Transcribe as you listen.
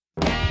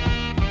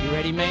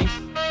ready, man?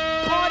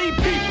 Party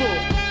people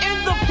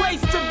in the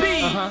place to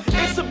be.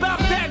 It's about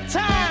that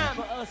time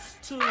for us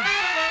to.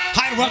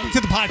 Hi, and welcome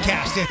to the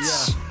podcast.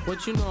 It's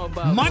What you know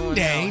about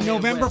Monday,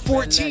 November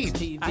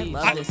 14th. I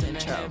love this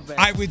intro.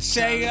 I would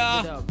say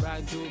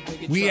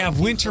we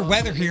have winter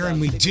weather here, and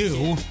we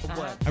do.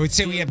 I would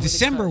say we have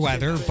December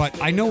weather,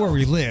 but I know where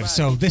we live,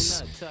 so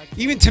this,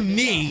 even to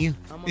me,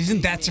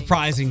 isn't that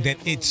surprising that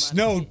it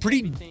snowed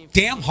pretty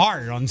damn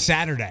hard on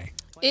Saturday.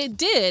 It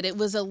did. It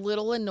was a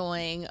little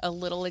annoying, a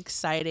little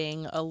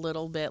exciting, a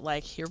little bit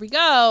like, here we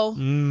go.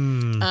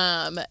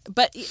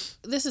 But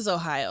this is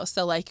Ohio,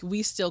 so like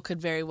we still could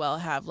very well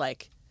have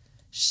like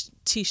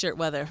t-shirt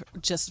weather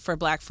just for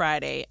Black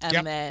Friday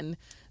and then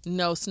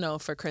no snow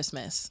for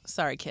Christmas.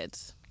 Sorry,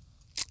 kids.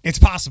 It's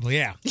possible,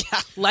 yeah.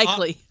 Yeah,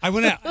 likely. I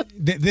want to.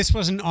 This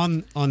wasn't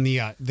on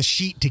the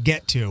sheet to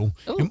get to.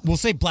 And we'll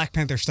save Black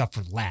Panther stuff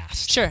for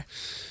last. Sure.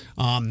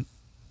 So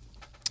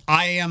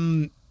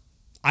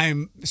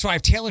I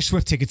have Taylor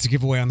Swift tickets to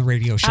give away on the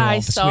radio show all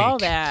this week. I saw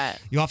that.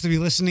 You'll have to be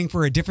listening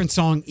for a different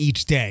song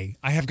each day.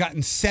 I have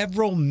gotten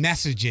several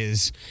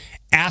messages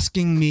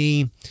asking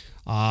me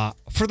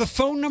for the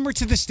phone number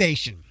to the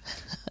station.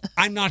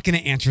 I'm not going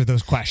to answer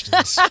those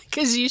questions.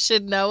 Because you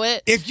should know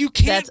it. If you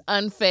can't, that's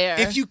unfair.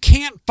 If you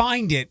can't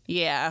find it,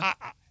 yeah,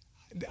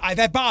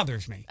 that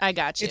bothers me. I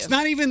got you. It's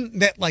not even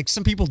that like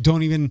some people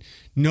don't even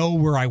know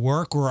where I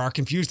work or are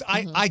confused.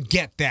 I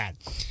get that,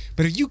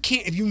 but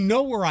if you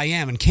know where I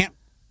am and can't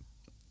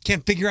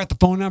figure out the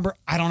phone number,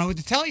 I don't know what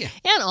to tell you.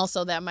 And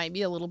also that might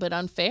be a little bit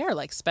unfair,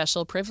 like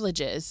special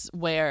privileges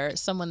where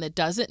someone that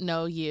doesn't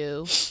know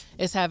you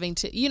is having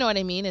to, you know what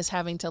I mean, is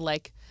having to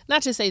like,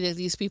 not to say that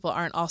these people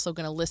aren't also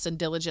going to listen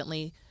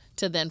diligently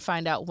to then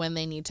find out when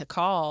they need to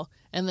call,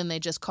 and then they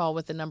just call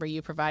with the number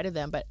you provided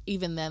them. But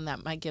even then,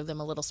 that might give them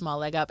a little small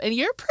leg up. And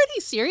you're pretty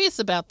serious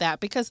about that,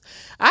 because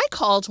I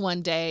called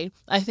one day,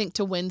 I think,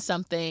 to win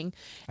something,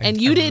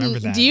 and you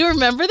didn't. Do you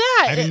remember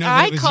that? I didn't know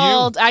that it was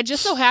called. you. I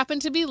just so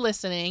happened to be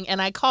listening,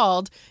 and I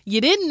called.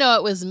 You didn't know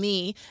it was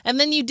me, and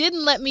then you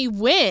didn't let me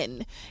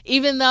win,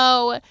 even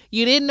though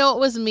you didn't know it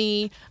was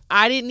me.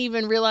 I didn't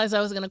even realize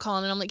I was going to call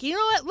in. And I'm like, you know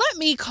what? Let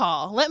me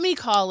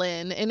call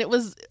in. And it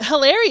was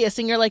hilarious.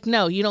 And you're like,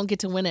 no, you don't get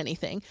to win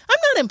anything. I'm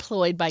not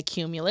employed by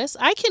Cumulus.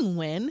 I can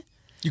win.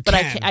 But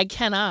I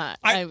cannot.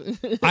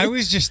 I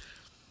was just...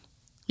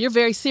 You're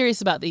very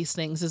serious about these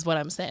things is what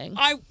I'm saying.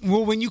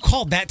 Well, when you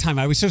called that time,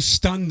 I was so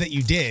stunned that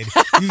you did.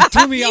 You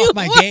threw me off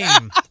my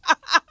game.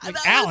 Like,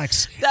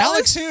 Alex.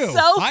 Alex was who? So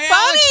Hi,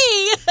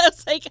 funny.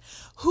 It's like,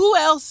 who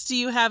else do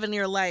you have in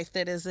your life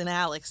that is an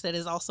Alex that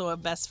is also a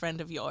best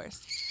friend of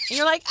yours? And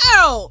you're like,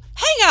 oh,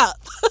 hang up.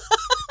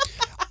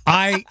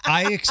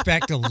 I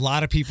expect a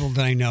lot of people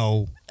that I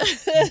know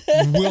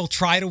will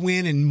try to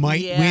win and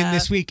might win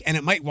this week, and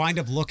it might wind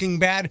up looking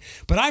bad,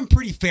 but I'm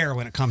pretty fair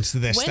when it comes to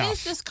this stuff. When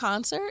is this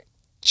concert?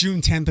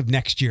 June 10th of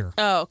next year.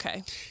 Oh,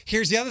 okay.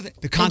 Here's the other thing.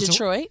 In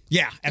Detroit?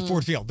 Yeah, at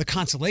Ford Field. The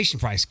consolation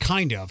prize,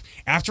 kind of.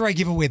 After I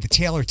give away the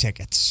Taylor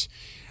tickets.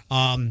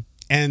 And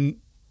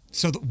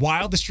so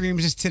Wild the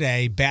Streams is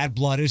today. Bad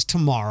Blood is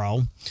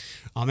tomorrow.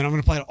 And I'm going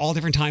to play it all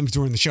different times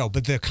during the show.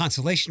 But the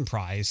consolation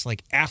prize,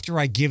 like after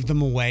I give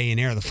them away and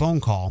air the phone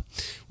call,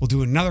 we'll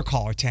do another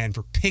call or 10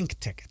 for pink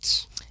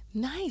tickets.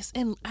 Nice.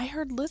 And I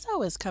heard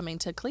Lizzo is coming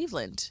to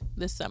Cleveland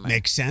this summer.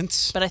 Makes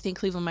sense. But I think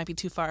Cleveland might be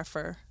too far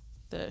for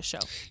the show.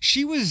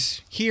 She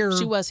was here.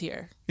 She was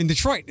here. In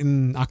Detroit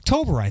in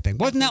October, I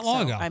think. Wasn't that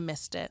long ago? I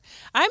missed it.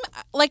 I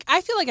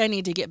feel like I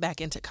need to get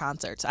back into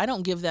concerts. I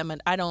don't give them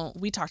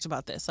we talked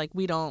about this. Like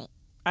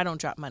I don't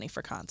drop money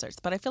for concerts,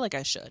 but I feel like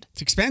I should.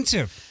 It's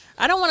expensive.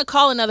 I don't want to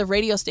call another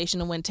radio station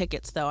to win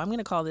tickets, though. I'm going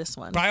to call this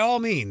one. By all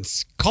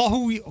means, call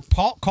who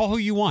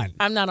you want.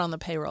 I'm not on the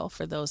payroll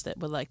for those that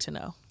would like to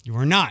know. You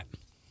are not.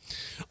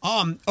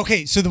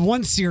 Okay, so the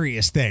one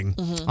serious thing,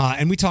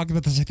 and we talked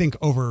about this, I think,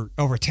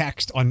 over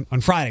text on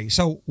Friday.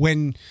 So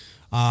when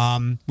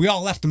we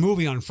all left the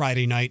movie on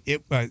Friday night,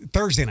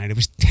 Thursday night, it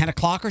was 10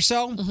 o'clock or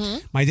so.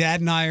 My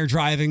dad and I are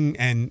driving,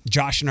 and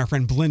Josh and our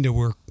friend Belinda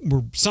were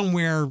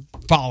somewhere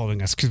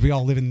following us because we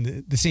all live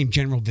in the same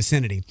general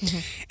vicinity.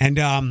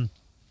 And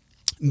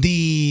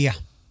the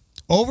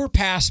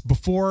overpass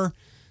before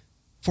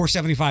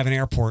 475 in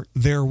Airport,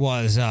 there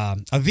was a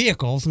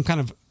vehicle,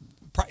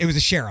 it was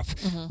a sheriff,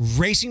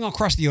 racing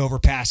across the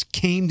overpass,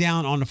 came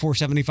down onto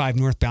 475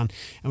 northbound,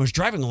 and was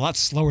driving a lot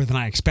slower than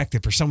I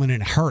expected for someone in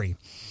a hurry.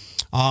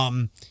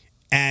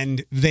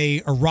 And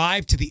they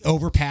arrived to the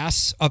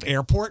overpass of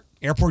Airport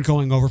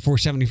going over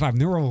 475,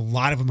 and there were a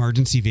lot of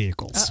emergency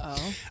vehicles.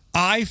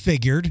 I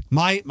figured,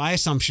 my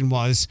assumption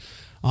was,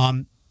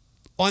 on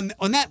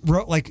that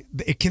road, like,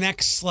 it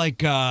connects, like,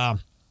 the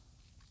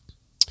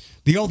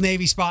Old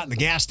Navy spot and the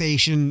gas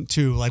station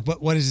to, like,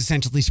 what is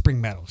essentially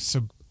Spring Meadows.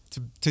 So,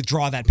 to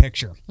draw that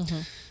picture.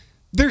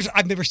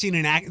 I've never seen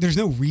there's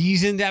no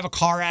reason to have a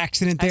car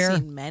accident there. I've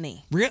seen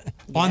many. Really?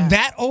 Yeah. On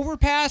that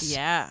overpass?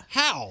 Yeah.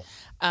 How?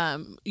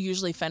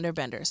 Usually fender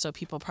benders, so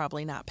people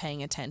probably not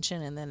paying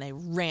attention, and then they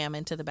ram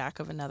into the back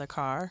of another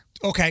car.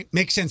 Okay,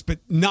 makes sense, but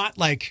not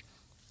like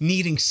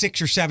needing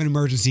 6 or 7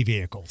 emergency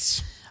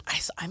vehicles.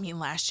 I mean,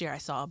 last year I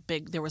saw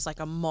there was like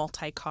a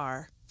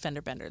multi-car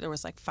fender bender. There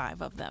was like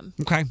 5 of them.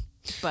 Okay.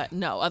 But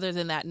no, other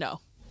than that,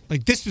 no.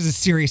 Like, this was a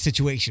serious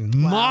situation.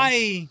 Wow.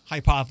 My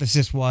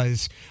hypothesis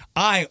was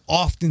I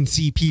often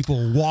see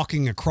people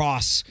walking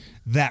across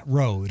that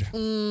road,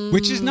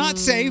 which is not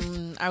safe.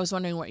 I was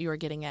wondering what you were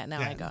getting at.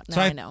 Now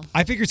So I know.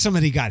 I figured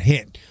somebody got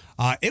hit.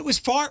 It was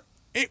far.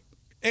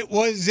 It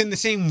was in the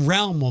same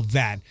realm of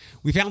that.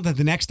 We found that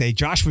the next day,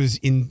 Josh was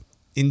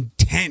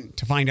intent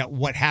to find out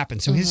what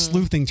happened. So his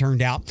sleuthing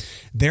turned out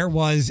there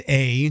was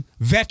a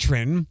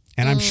veteran,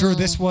 and I'm sure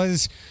this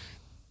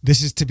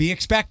is to be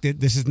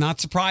expected. This is not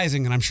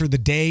surprising, and I'm sure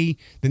the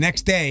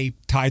next day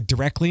tied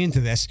directly into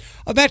this.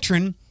 A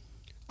veteran.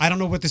 I don't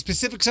know what the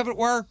specifics of it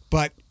were,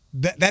 but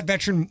that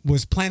veteran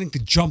was planning to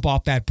jump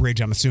off that bridge,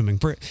 I'm assuming,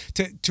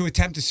 to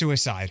attempt a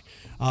suicide.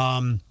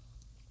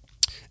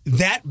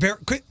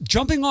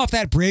 Jumping off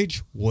that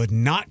bridge would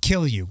not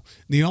kill you.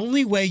 The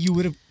only way you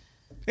would have,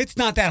 it's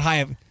not that high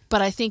of.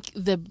 But I think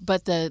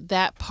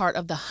that part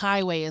of the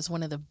highway is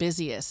one of the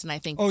busiest, and I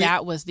think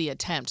that was the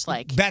attempt.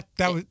 Like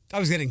I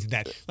was getting to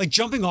that. Like,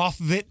 jumping off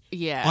of it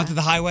onto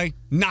the highway,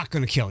 not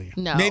going to kill you.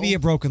 No. Maybe a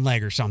broken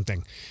leg or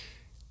something.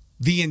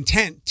 The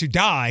intent to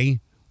die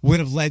would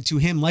have led to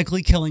him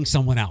likely killing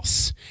someone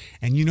else.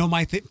 And you know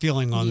my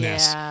feeling on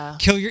this.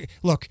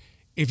 Look,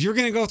 if you're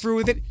going to go through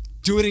with it,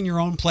 do it in your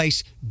own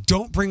place.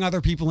 Don't bring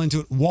other people into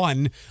it.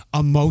 1,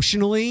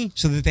 emotionally,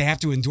 so that they have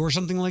to endure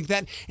something like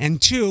that.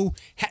 And 2,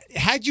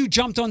 had you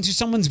jumped onto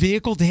someone's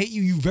vehicle to hit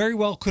you, you very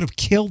well could have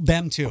killed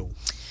them too.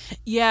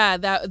 Yeah,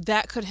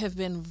 that could have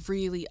been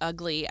really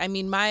ugly. I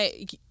mean,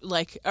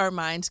 our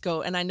minds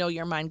go, and I know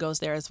your mind goes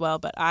there as well,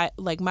 but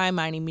my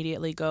mind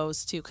immediately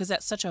goes to, because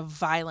that's such a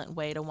violent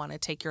way to want to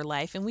take your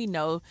life. And we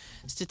know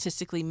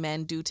statistically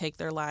men do take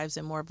their lives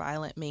in more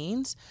violent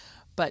means.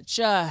 But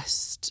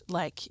just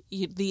like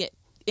the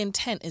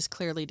intent is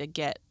clearly to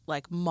get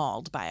like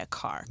mauled by a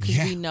car, because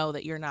we know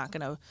that you're not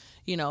going to,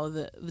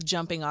 the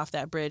jumping off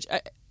that bridge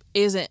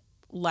isn't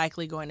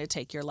likely going to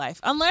take your life,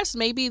 unless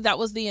maybe that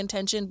was the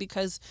intention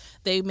because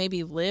they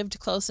maybe lived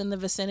close in the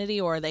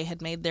vicinity, or they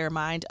had made their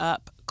mind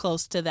up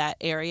close to that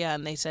area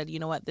and they said, you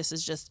know what, this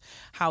is just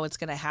how it's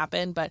going to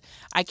happen. But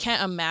I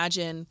can't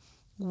imagine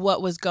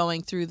what was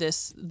going through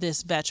this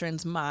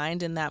veteran's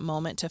mind in that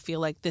moment to feel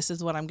like, this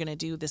is what I'm going to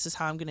do, this is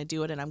how I'm going to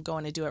do it, and I'm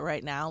going to do it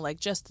right now. Like,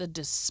 just the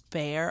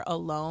despair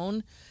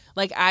alone,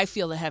 like, I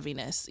feel the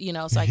heaviness,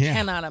 so I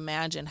cannot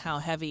imagine how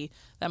heavy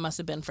that must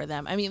have been for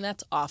them. I mean,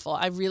 that's awful.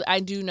 I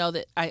do know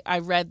that I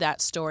read that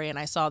story and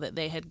I saw that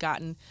they had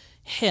gotten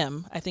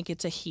him, I think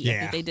it's a he, I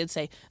think they did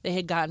say they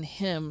had gotten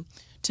him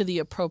to the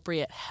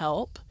appropriate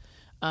help.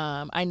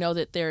 I know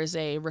that there's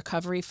a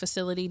recovery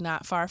facility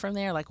not far from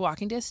there, like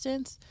walking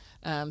distance.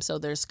 So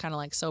there's kind of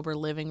like sober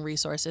living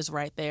resources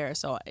right there.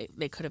 So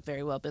they could have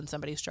very well been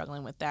somebody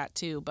struggling with that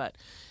too. But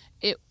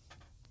it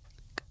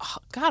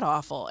got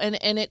awful. And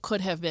it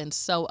could have been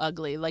so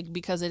ugly, like,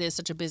 because it is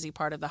such a busy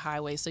part of the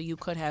highway. So you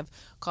could have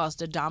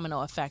caused a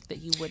domino effect that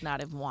you would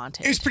not have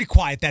wanted. It was pretty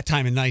quiet that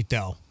time of night,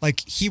 though. Like,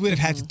 he would have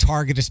had to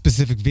target a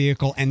specific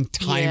vehicle and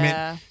time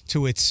it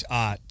to its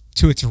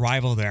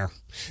arrival there.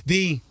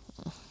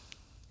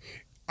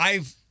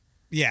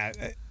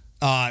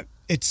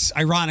 It's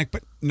ironic,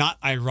 but not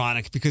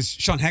ironic, because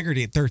Sean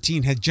Hegarty at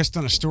 13 had just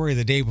done a story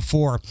the day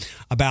before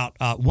about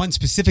one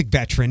specific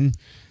veteran,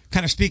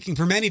 kind of speaking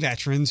for many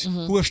veterans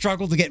who have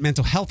struggled to get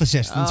mental health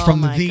assistance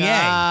from the VA. Oh,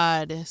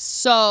 my God.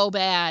 So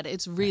bad.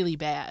 It's really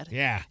bad.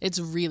 Yeah. It's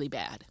really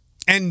bad.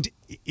 And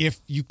if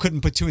you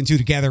couldn't put 2 and 2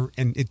 together,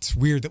 and it's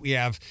weird that we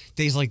have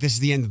days like this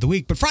at the end of the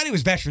week, but Friday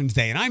was Veterans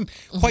Day, and I'm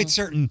quite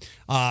certain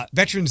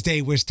Veterans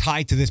Day was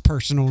tied to this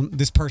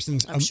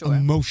person's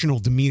emotional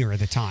demeanor at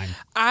the time.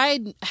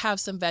 I have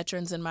some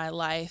veterans in my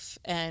life,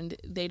 and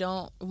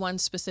one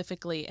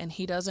specifically, and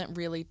he doesn't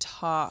really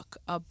talk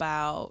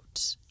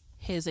about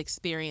his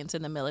experience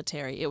in the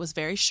military. It was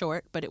very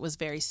short, but it was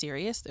very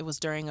serious. It was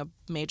during a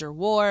major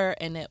war,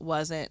 and it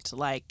wasn't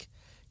like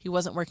he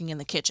wasn't working in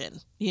the kitchen,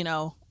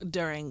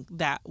 during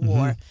that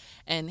war.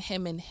 And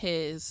him and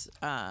his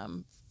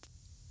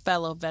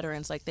fellow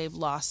veterans, like, they've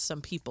lost some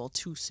people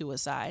to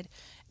suicide.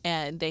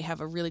 And they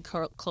have a really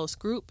close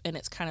group, and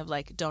it's kind of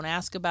like, don't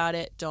ask about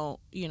it. Don't,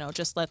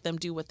 just let them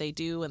do what they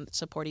do and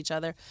support each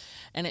other.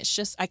 And it's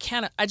just,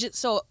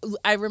 so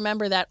I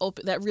remember that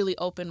really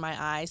opened my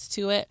eyes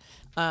to it.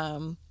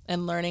 And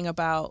learning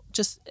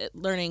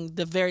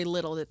the very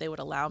little that they would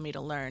allow me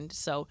to learn.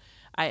 So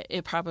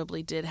it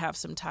probably did have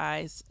some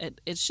ties.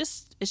 It's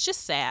just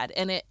sad.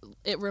 And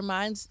it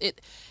reminds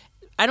it.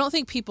 I don't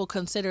think people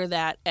consider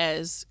that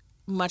as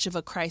much of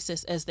a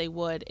crisis as they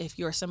would if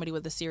you're somebody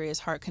with a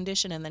serious heart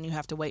condition and then you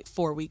have to wait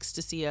 4 weeks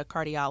to see a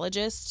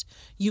cardiologist.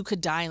 You could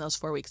die in those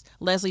 4 weeks.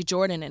 Leslie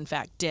Jordan, in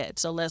fact, did.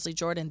 So Leslie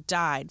Jordan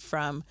died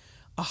from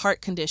a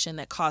heart condition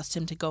that caused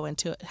him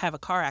to have a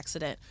car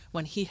accident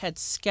when he had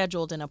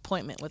scheduled an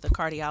appointment with a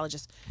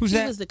cardiologist. Who's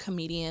that? He was the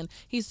comedian.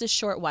 He's the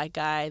short white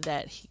guy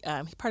that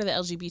part of the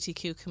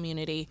LGBTQ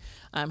community.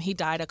 He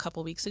died a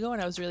couple weeks ago,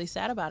 and I was really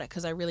sad about it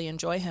because I really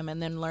enjoy him.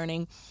 And then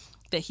learning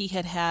that he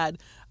had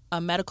a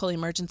medical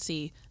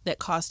emergency that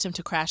caused him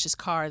to crash his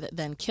car that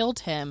then killed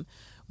him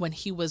when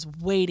he was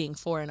waiting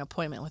for an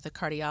appointment with a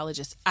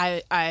cardiologist.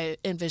 I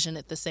envision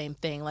it the same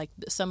thing. Like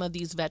some of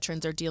these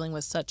veterans are dealing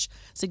with such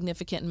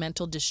significant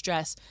mental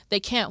distress, they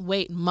can't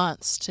wait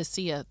months to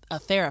see a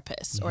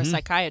therapist or a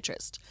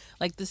psychiatrist.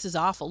 Like this is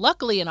awful.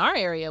 Luckily in our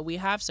area, we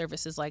have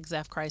services like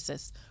Zeph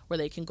Crisis where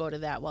they can go to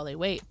that while they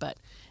wait, but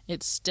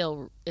it's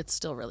still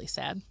really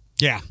sad.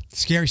 Yeah,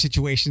 scary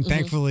situation.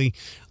 Thankfully,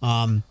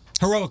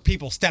 heroic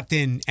people stepped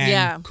in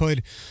and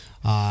could.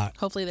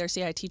 Hopefully they're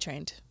CIT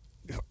trained.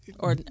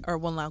 Or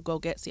will now go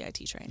get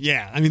CIT trained.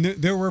 Yeah, I mean,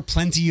 there were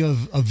plenty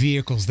of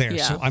vehicles there,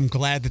 so I'm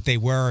glad that they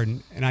were,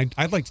 and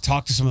I'd like to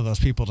talk to some of those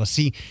people to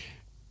see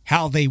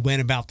how they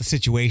went about the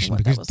situation,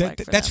 because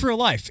that's real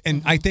life,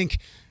 and I think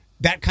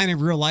that kind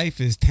of real life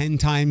is 10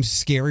 times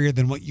scarier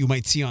than what you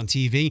might see on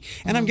TV.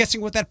 And I'm guessing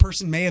what that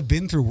person may have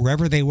been through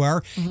wherever they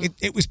were,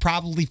 it was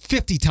probably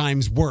 50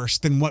 times worse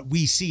than what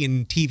we see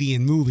in TV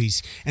and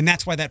movies. And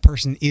that's why that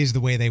person is the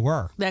way they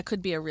were. That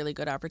could be a really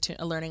good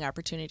a learning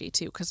opportunity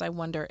too, because I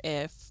wonder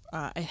if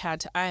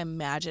I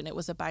imagine it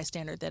was a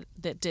bystander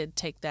that did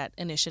take that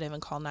initiative and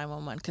call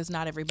 911, because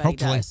not everybody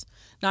does.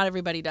 Not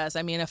everybody does.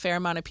 I mean, a fair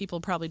amount of people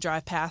probably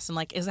drive past and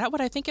like, is that what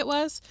I think it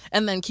was?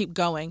 And then keep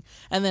going.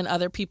 And then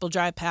other people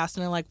drive past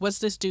and they're like, what's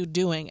this dude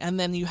doing? And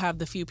then you have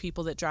the few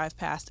people that drive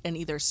past and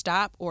either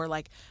stop or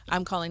like,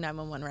 I'm calling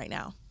 911 right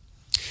now.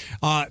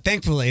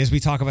 Thankfully, as we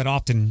talk about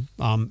often,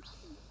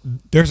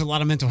 there's a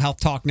lot of mental health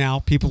talk now.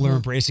 People are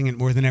embracing it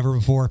more than ever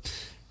before.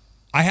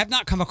 I have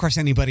not come across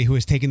anybody who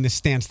has taken this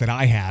stance that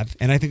I have,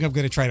 and I think I'm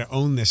going to try to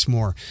own this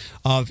more.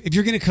 Of if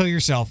you're going to kill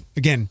yourself,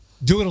 again,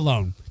 do it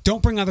alone.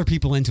 Don't bring other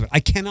people into it. I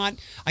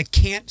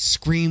can't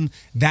scream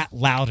that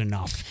loud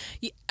enough.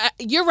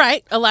 You're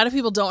right. A lot of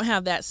people don't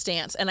have that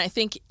stance, and I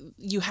think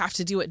you have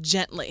to do it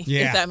gently,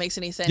 if that makes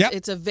any sense. Yep.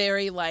 It's a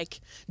very like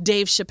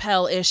Dave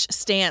Chappelle-ish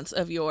stance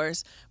of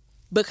yours,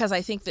 because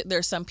I think that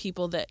there's some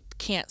people that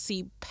can't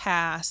see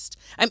past.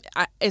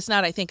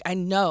 I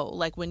know,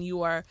 like when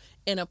you are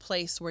in a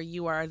place where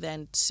you are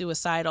then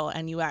suicidal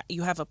and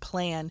you have a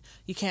plan,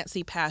 you can't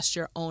see past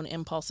your own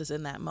impulses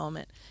in that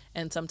moment.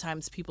 And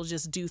sometimes people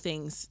just do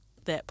things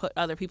that put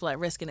other people at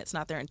risk, and it's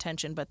not their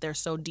intention, but they're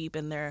so deep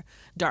in their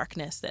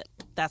darkness that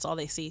that's all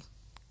they see.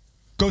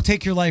 Go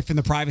take your life in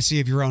the privacy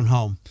of your own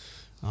home.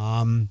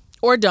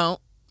 Or don't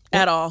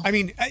at all. I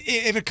mean,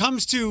 if it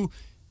comes to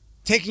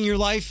taking your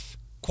life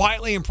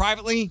quietly and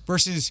privately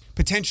versus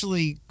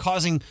potentially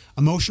causing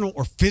emotional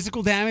or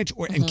physical damage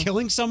and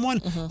killing someone,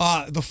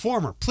 the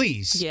former,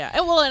 please. Yeah.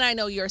 And I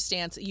know your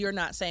stance. You're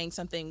not saying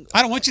something.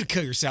 I don't want you to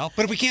kill yourself,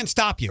 but if we can't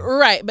stop you.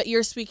 Right. But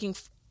you're speaking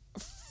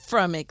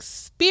from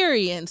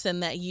experience,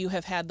 and that you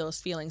have had those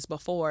feelings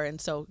before.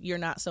 And so you're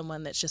not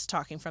someone that's just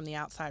talking from the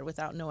outside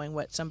without knowing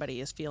what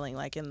somebody is feeling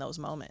like in those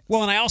moments.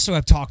 Well, and I also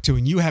have talked to,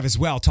 and you have as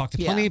well, talked to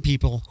plenty of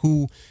people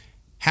who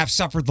have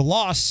suffered the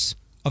loss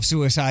of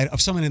suicide of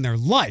someone in their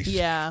life.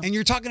 Yeah. And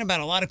you're talking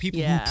about a lot of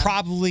people who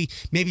probably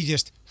maybe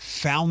just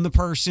found the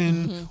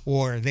person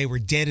or they were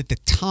dead at the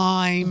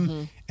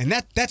time. And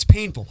that's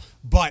painful.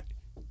 But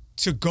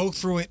to go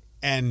through it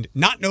and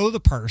not know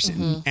the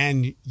person,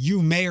 and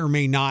you may or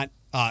may not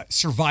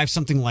survive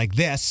something like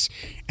this,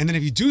 and then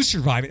if you do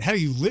survive it, how do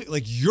you live?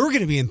 Like, you're going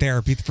to be in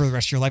therapy for the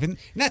rest of your life, and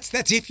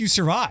that's if you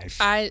survive.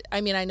 I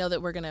mean, I know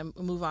that we're going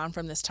to move on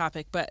from this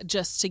topic, but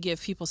just to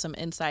give people some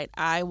insight,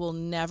 I will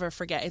never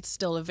forget. It's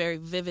still a very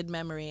vivid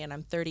memory, and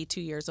I'm 32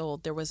 years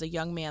old. There was a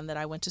young man that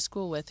I went to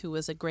school with who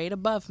was a grade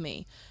above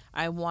me.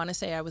 I want to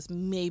say I was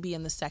maybe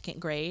in the second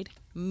grade,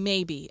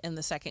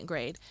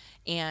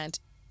 and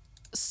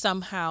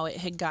somehow it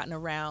had gotten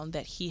around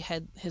that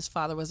his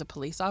father was a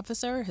police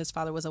officer. His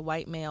father was a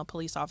white male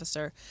police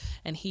officer,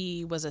 and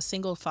he was a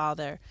single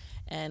father,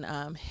 and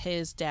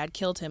his dad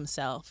killed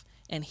himself,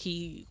 and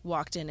he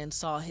walked in and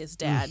saw his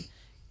dad.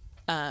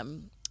 I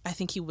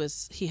think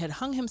he had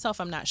hung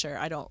himself. I'm not sure.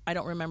 I don't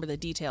remember the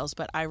details,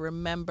 but I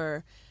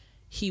remember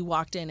he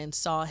walked in and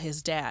saw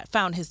his dad,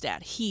 found his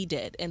dad. He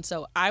did. And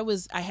so I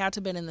had to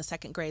have been in the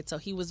second grade, so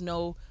he was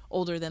no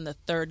older than the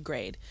third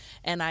grade.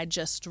 And I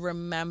just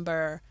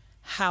remember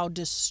how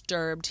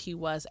disturbed he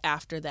was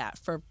after that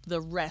for the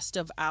rest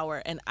of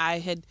and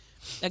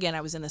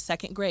I was in the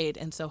second grade,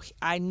 and so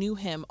I knew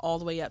him all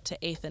the way up to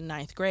 8th and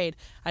 9th grade.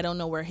 I don't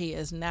know where he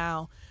is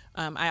now.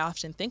 I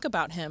often think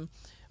about him,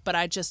 but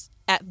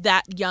at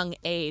that young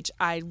age,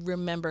 I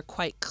remember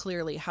quite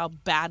clearly how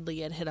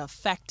badly it had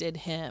affected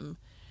him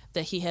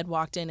that he had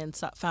walked in and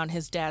found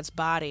his dad's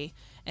body,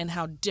 and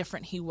how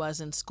different he was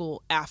in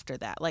school after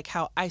that. Like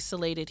how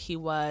isolated he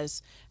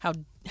was,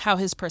 how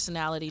his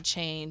personality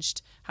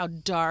changed, how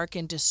dark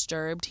and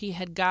disturbed he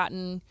had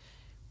gotten.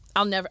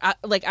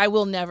 I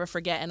will never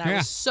forget. And I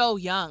was so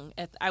young.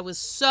 I was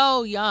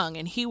so young,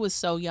 and he was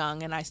so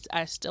young, and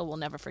I still will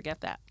never forget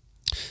that.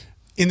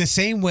 In the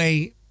same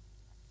way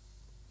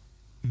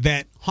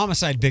that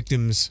homicide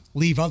victims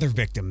leave other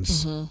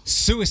victims,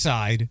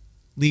 suicide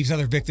leaves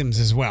other victims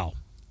as well.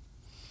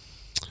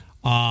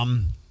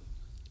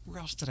 Where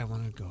else did I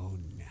want to go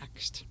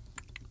next?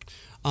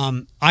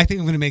 I think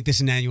I'm going to make this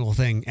an annual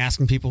thing,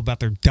 asking people about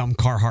their dumb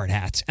Carhartt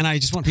hats, and I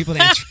just want people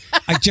to answer.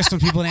 I just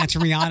want people to answer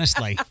me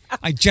honestly.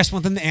 I just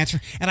want them to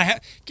answer, and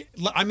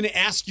I'm going to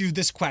ask you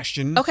this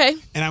question, Okay.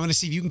 And I want to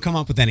see if you can come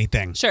up with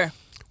anything. Sure.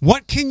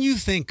 What can you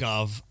think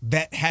of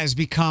that has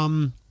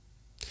become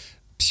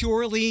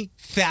purely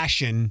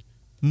fashion,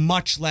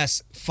 much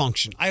less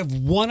function? I have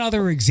one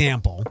other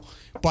example,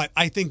 but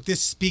I think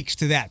this speaks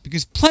to that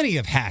because plenty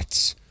of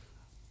hats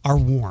are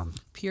warm.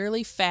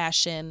 Purely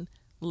fashion,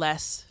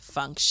 less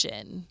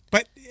function.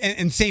 But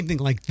and same thing,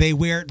 like they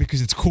wear it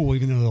because it's cool,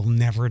 even though they'll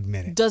never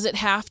admit it. Does it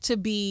have to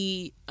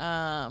be?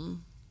 I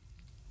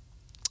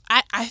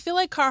feel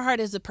like Carhartt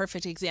is a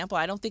perfect example.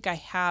 I don't think I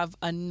have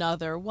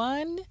another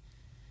one.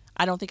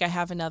 I don't think I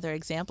have another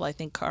example. I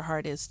think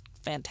Carhartt is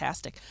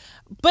fantastic,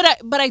 but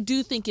I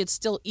do think it's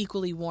still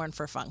equally worn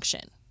for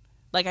function.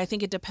 Like I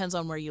think it depends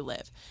on where you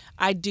live.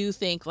 I do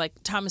think like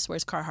Thomas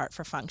wears Carhartt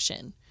for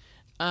function.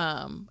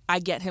 I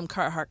get him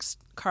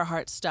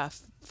Carhartt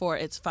stuff for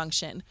its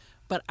function,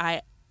 but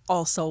I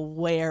also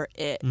wear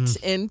it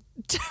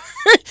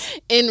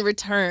in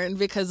return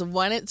because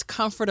one, it's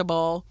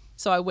comfortable,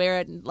 so I wear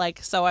it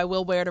so I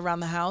will wear it around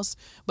the house,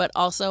 but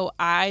also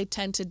I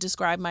tend to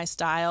describe my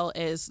style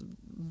as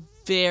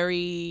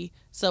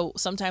so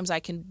sometimes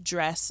I can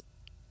dress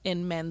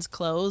in men's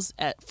clothes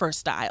for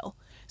style.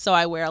 So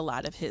I wear a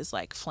lot of his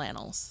like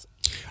flannels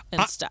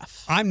and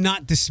stuff. I'm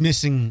not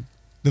dismissing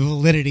the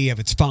validity of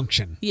its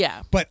function.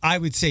 Yeah. But I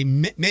would say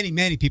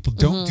many people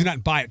do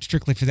not buy it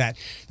strictly for that.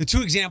 The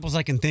two examples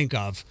I can think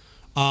of,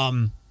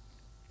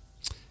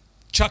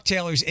 Chuck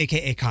Taylor's,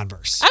 a.k.a.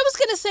 Converse. I was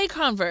going to say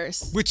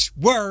Converse. Which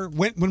were,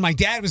 when my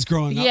dad was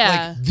growing up,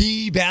 Yeah. like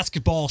the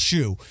basketball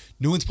shoe.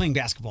 No one's playing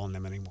basketball in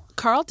them anymore.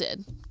 Carl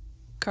did.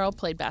 Carl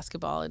played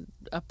basketball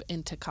up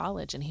into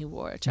college, and he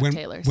wore Chuck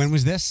Taylor's. When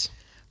was this?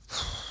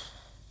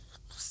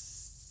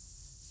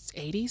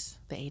 80s?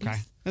 The 80s? Okay.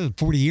 That was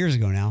 40 years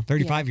ago now,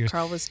 35 years.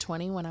 Carl was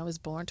 20 when I was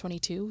born,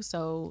 22,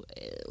 so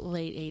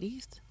late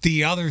 80s.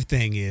 The other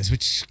thing is,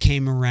 which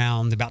came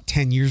around about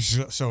 10 years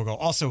or so ago,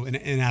 also an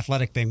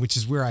athletic thing, which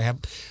is where I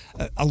have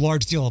a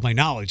large deal of my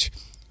knowledge.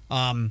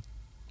 When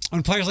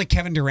players like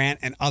Kevin Durant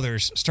and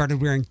others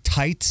started wearing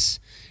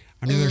tights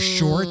under their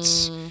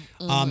shorts.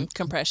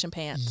 Compression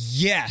pants.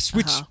 Yes,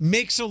 which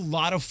makes a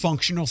lot of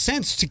functional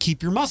sense to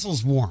keep your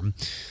muscles warm.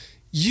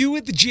 You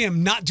at the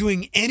gym not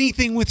doing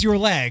anything with your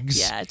legs.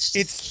 Yeah, it's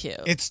just cute.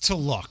 It's to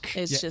look.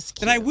 It's just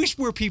cute. And I wish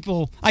more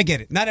people, I get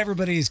it. Not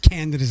everybody is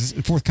candid as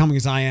forthcoming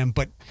as I am,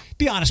 but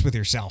be honest with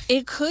yourself.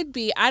 It could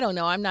be, I don't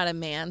know, I'm not a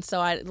man, so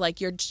I like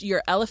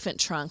your elephant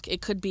trunk. It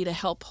could be to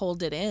help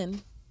hold it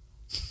in.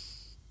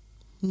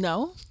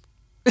 No?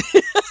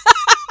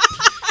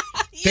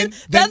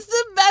 That's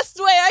the best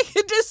way I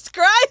could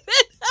describe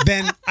it.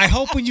 Then I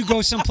hope when you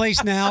go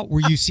someplace now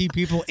where you see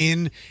people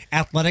in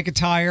athletic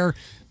attire,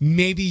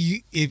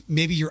 maybe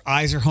your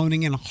eyes are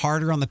honing in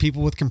harder on the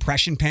people with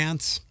compression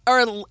pants,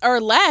 or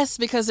less,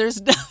 because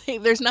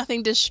there's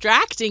nothing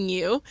distracting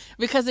you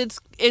because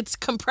it's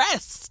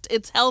compressed,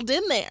 it's held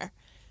in there.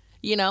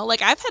 You know,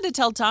 like I've had to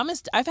tell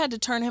Thomas, I've had to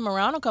turn him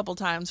around a couple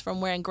times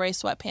from wearing gray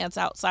sweatpants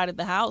outside of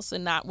the house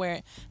and not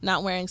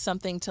wearing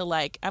something to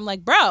like, I'm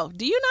like, bro,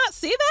 do you not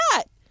see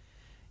that?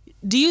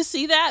 Do you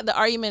see that? The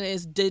argument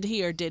is, did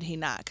he or did he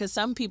not? Because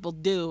some people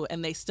do,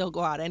 and they still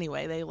go out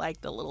anyway. They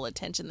like the little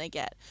attention they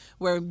get.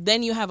 Where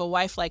then you have a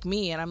wife like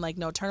me, and I'm like,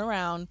 no, turn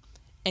around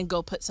and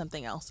go put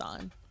something else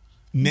on.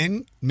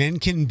 Men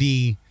can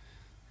be,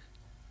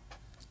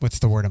 what's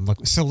the word I'm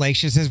looking,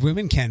 salacious as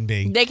women can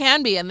be. They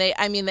can be, and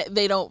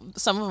they don't.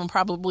 Some of them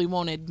probably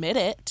won't admit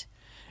it,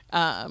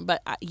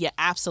 but yeah,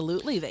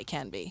 absolutely they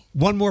can be.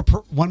 One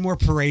more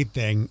parade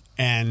thing,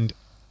 and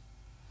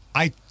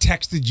I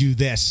texted you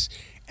this.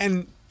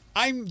 And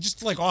I'm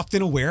just like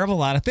often aware of a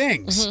lot of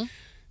things. There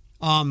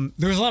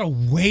was a lot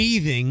of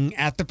waving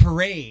at the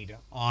parade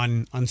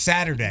on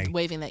Saturday.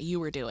 Waving that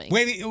you were doing.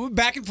 Waving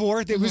back and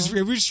forth. It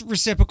was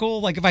reciprocal.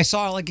 Like if I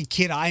saw like a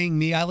kid eyeing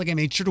me, I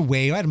made sure to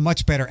wave. I had a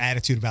much better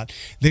attitude about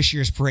this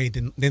year's parade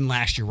than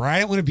last year, where I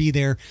didn't want to be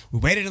there. We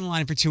waited in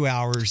line for 2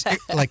 hours. I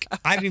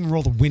didn't even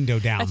roll the window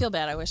down. I feel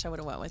bad. I wish I would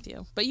have went with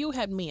you. But you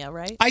had Mia,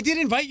 right? I did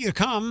invite you to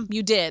come.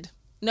 You did.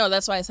 No,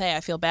 that's why I say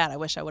I feel bad. I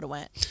wish I would have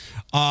went.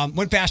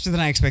 Went faster than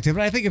I expected,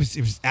 but I think it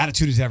was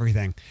attitude is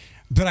everything.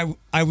 But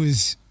it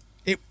was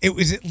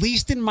at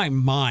least in my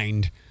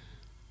mind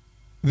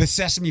the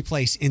Sesame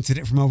Place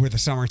incident from over the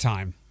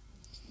summertime,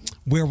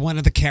 where one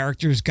of the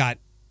characters got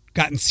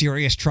in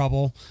serious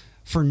trouble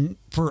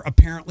for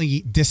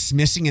apparently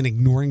dismissing and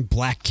ignoring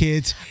black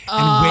kids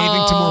and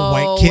waving to more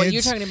white kids.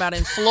 You're talking about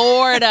in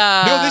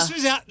Florida. No, this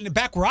was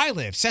back where I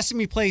live.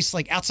 Sesame Place,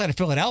 like outside of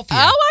Philadelphia.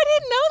 Oh, I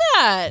didn't know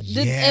that.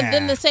 Yeah. And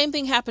then the same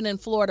thing happened in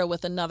Florida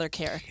with another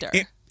character.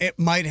 It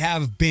might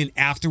have been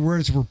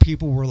afterwards where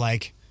people were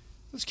like,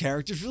 those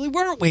characters really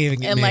weren't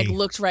waving at and me. like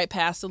looked right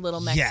past the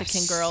little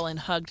Mexican Yes. girl and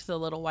hugged the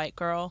little white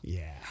girl.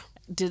 Yeah.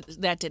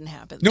 That didn't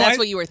happen. No, That's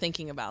what you were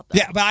thinking about, though.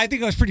 Yeah, but I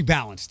think I was pretty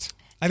balanced.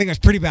 I think it was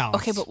pretty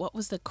balanced. Okay, but what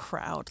was the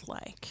crowd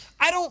like?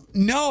 I don't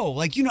know.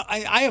 Like,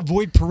 I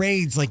avoid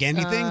parades like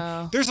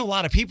anything. There's a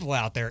lot of people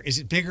out there. Is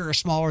it bigger or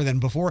smaller than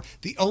before?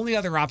 The only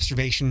other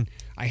observation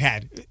I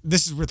had,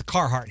 this is where the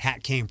Carhartt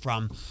hat came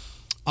from.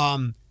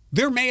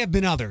 There may have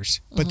been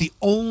others, but the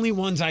only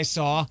ones I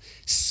saw,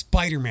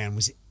 Spider-Man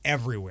was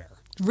everywhere.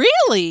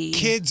 Really?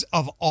 Kids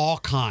of all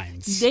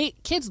kinds.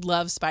 Kids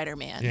love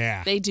Spider-Man.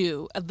 Yeah. They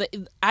do.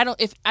 I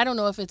don't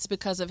know if it's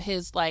because of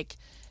his like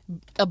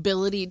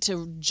ability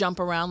to jump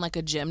around like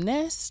a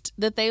gymnast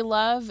that they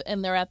love,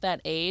 and they're at that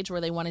age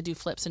where they want to do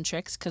flips and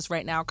tricks, because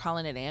right now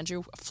Colin and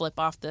Andrew flip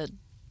off the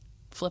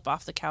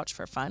couch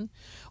for fun.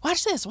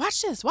 Watch this,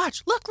 watch.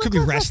 Look. Could be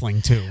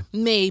wrestling too.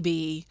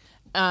 Maybe.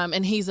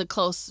 And he's a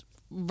close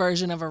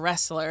version of a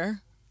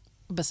wrestler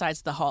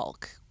besides the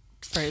Hulk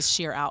for his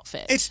sheer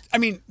outfit.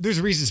 There's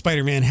a reason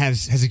Spider-Man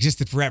has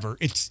existed forever.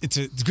 It's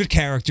a good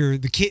character.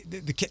 The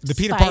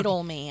Peter Parker,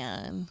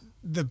 Spider-Man.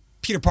 the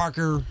Peter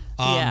Parker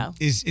Yeah.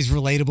 is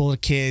relatable to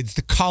kids.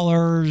 The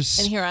colors.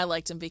 And here I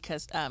liked him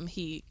because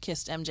he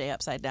kissed MJ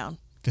upside down.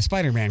 The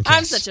Spider-Man kiss.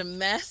 I'm such a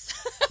mess.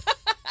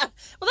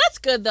 Well, that's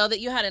good, though, that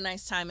you had a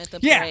nice time at the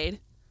Yeah. parade.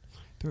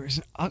 There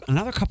was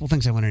another couple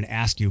things I wanted to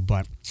ask you,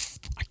 but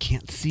I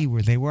can't see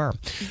where they were.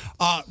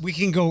 We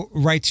can go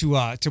right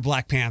to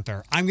Black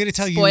Panther. I'm going to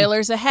tell you.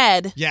 Spoilers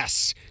ahead.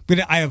 Yes, but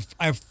I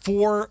have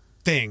 4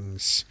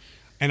 things,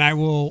 and I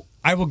will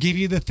give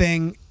you the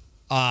thing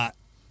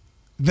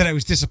that I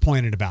was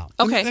disappointed about.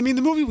 Okay. I mean,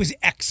 the movie was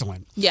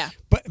excellent. Yeah.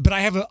 But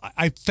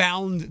I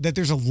found that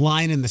there's a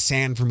line in the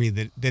sand for me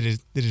that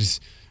is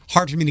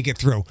hard for me to get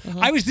through. Mm-hmm.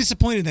 I was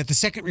disappointed that the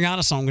second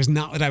Rihanna song was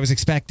not what I was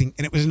expecting,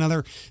 and it was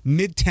another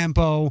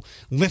mid-tempo,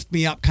 lift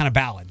me up kind of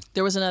ballad.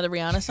 There was another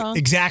Rihanna song?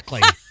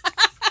 Exactly.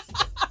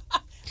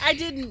 I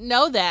didn't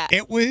know that.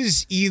 It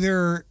was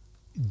either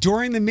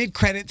during the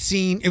mid-credit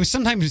scene, it was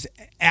sometimes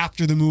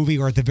after the movie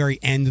or at the very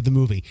end of the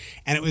movie,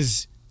 and it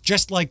was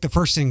just like the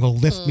first single,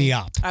 Lift Me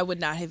Up. I would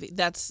not have.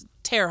 That's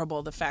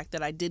terrible, the fact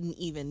that I didn't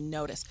even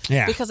notice.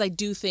 Yeah. Because I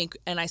do think,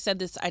 and I said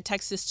this, I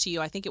texted this to you,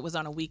 I think it was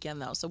on a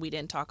weekend, though, so we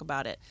didn't talk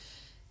about it.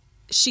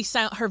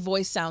 Her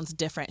voice sounds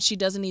different. She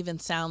doesn't even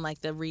sound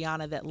like the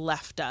Rihanna that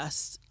left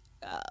us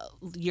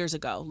years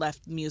ago,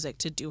 left music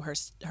to do her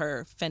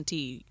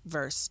Fenty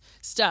verse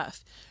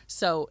stuff.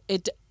 So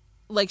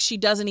she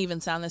doesn't even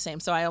sound the same.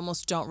 So I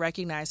almost don't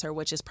recognize her,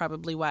 which is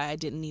probably why I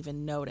didn't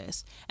even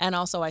notice. And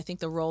also, I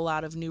think the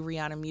rollout of new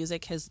Rihanna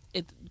music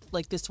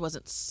this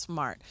wasn't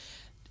smart.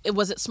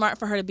 Was it smart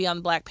for her to be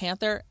on Black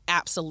Panther?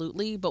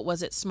 Absolutely. But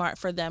was it smart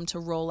for them to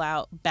roll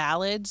out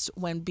ballads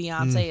when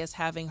Beyonce is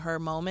having her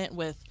moment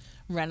with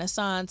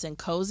Renaissance and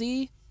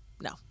Cozy?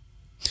 No.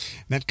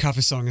 That Cuff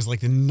It song is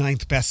like the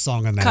 9th best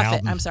song on that Cuff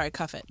album. It. I'm sorry,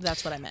 Cuff It.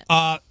 That's what I meant.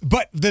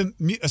 But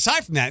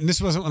aside from that, and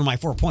this wasn't one of my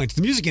 4 points,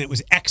 the music in it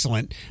was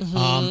excellent.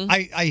 Mm-hmm.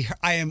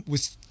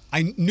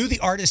 I knew the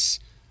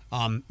artists'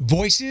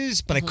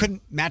 voices, but Mm-hmm. I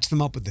couldn't match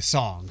them up with the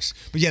songs.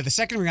 But yeah, the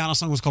second Rihanna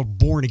song was called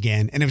 "Born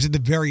Again," and it was at the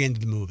very end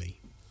of the movie.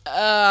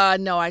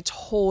 No, I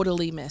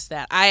totally missed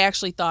that. I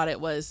actually thought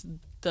it was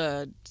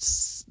the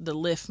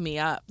Lift Me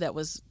Up that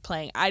was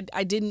playing. I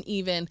didn't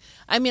even.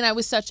 I mean, I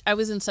was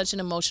in such an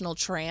emotional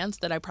trance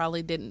that I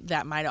probably didn't.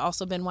 That might have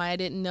also been why I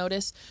didn't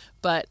notice.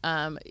 But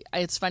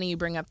it's funny you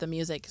bring up the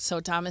music. So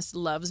Thomas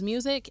loves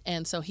music,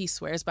 and so he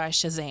swears by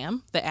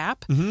Shazam, the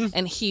app,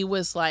 and he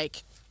was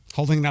like.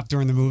 Holding it up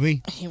during the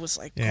movie. He was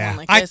like Yeah.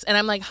 going like this. And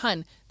I'm like,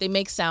 hun, they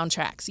make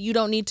soundtracks. You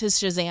don't need to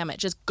Shazam it.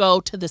 Just go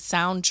to the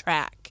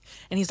soundtrack.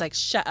 And he's like,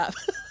 shut up.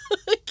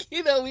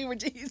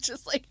 He's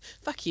just like,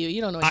 fuck you.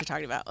 You don't know what you're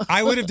talking about.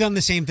 I would have done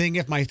the same thing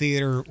if my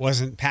theater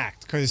wasn't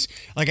packed. Because,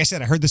 like I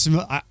said, I heard this.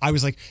 I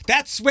was like,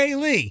 that's Sway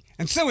Lee.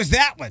 And so is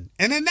that one.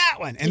 And then that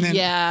one. And then.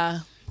 Yeah.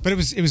 But it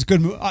was a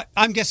good movie.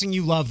 I'm guessing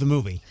you love the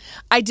movie.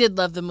 I did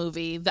love the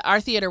movie. Our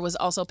theater was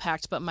also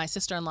packed, but my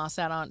sister-in-law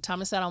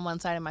Thomas sat on one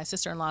side and my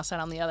sister-in-law sat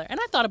on the other. And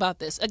I thought about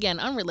this. Again,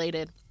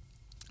 unrelated.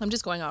 I'm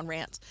just going on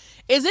rants.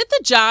 Is it the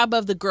job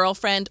of the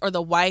girlfriend or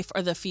the wife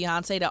or the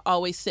fiance to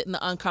always sit in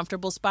the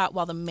uncomfortable spot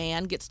while the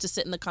man gets to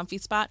sit in the comfy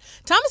spot?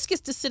 Thomas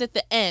gets to sit at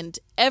the end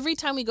every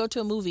time we go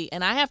to a movie,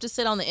 and I have to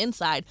sit on the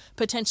inside,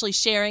 potentially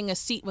sharing a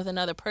seat with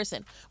another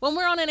person. When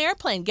we're on an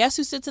airplane, guess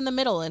who sits in the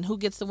middle and who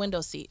gets the window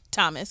seat?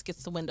 Thomas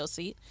gets the window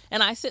seat,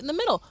 and I sit in the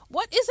middle.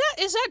 What is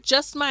that? Is that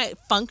just my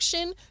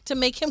function to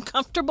make him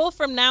comfortable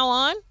from now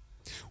on?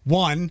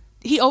 1,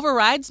 He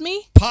overrides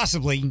me?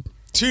 possibly.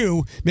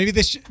 2, maybe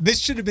this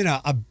should have been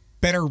a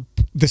better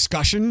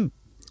discussion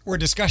or a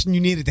discussion you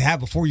needed to have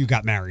before you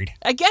got married.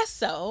 I guess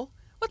so.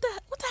 What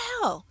the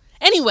hell?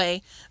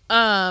 Anyway,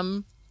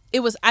 I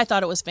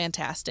thought it was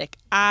fantastic.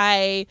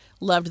 I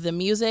loved the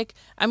music.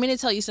 I'm going to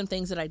tell you some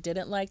things that I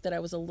didn't like that I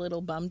was a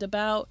little bummed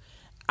about.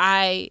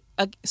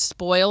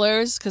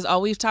 Spoilers, because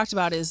all we've talked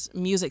about is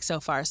music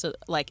so far. So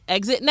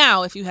exit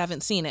now if you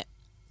haven't seen it.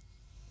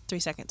 3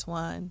 seconds.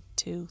 1,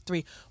 2,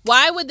 3.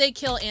 Why would they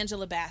kill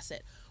Angela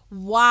Bassett?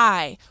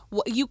 Why?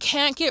 You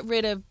can't get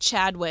rid of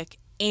Chadwick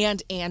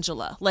and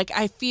Angela.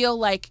 I feel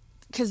like,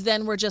 because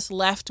then we're just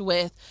left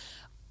with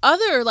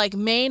other like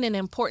main and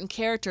important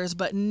characters,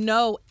 but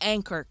no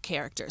anchor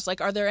characters.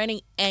 Like, are there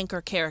any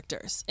anchor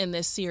characters in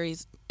this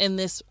series, in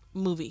this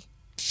movie?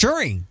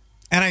 Shuri.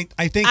 And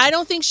I think... I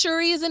don't think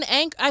Shuri is an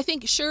anchor. I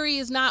think Shuri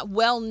is not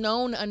well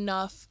known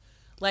enough,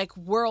 like,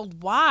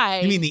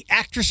 worldwide. You mean the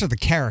actress or the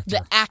character?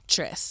 The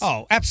actress.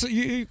 Oh,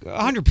 absolutely.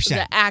 100%.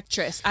 The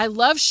actress. I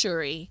love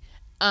Shuri,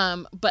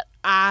 but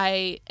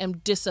I am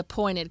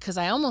disappointed because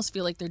I almost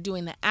feel like they're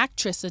doing the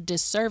actress a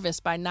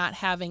disservice by not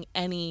having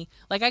any...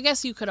 Like, I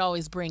guess you could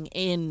always bring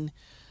in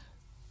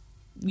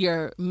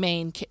your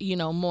main,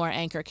 more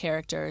anchor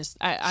characters.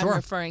 I'm Sure.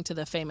 referring to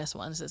the famous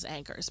ones as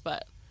anchors,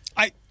 but...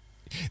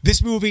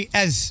 This movie,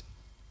 as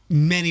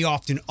many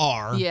often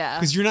are, Yeah.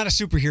 because you're not a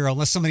superhero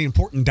unless somebody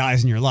important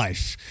dies in your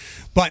life.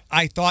 But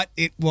I thought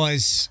it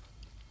was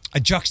a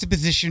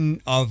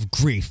juxtaposition of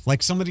grief,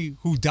 like somebody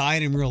who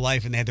died in real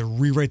life and they had to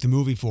rewrite the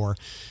movie for.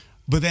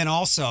 But then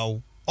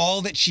also,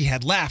 all that she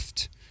had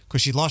left,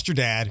 because she lost her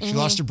dad, she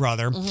lost her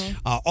brother,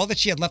 all that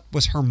she had left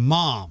was her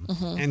mom.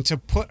 And to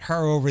put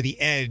her over the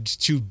edge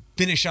to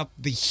finish up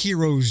the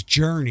hero's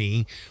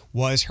journey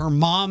was her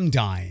mom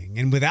dying.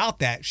 And without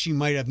that, she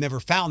might have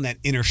never found that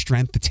inner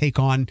strength to take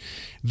on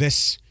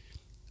this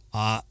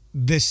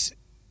this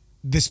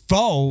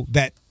foe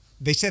that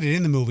they said it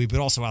in the movie, but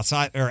also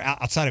outside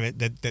of it,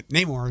 that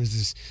Namor is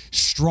as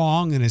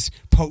strong and as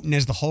potent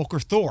as the Hulk or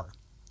Thor.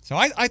 So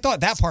I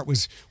thought that part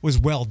was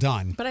well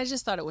done. But I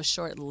just thought it was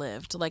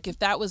short-lived. Like, if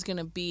that was going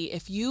to be,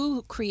 if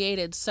you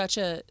created such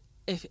a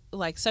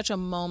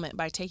moment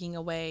by taking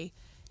away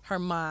her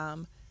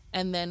mom,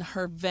 and then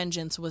her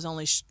vengeance was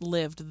only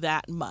lived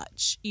that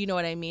much, you know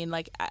what I mean?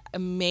 Like,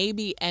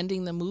 maybe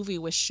ending the movie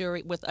with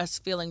Shuri, with us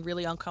feeling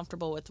really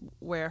uncomfortable with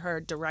where her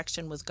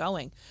direction was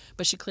going,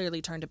 but she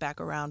clearly turned it back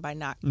around by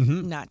not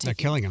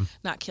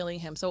killing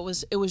him. So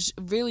it was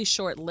really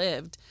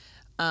short-lived.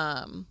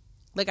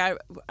 Like,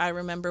 I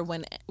remember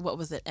when, what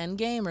was it,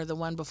 Endgame or the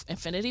one before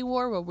Infinity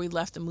War, where we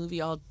left the movie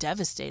all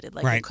devastated.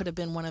 Like, It could have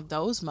been one of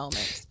those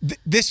moments.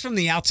 This from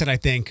the outset, I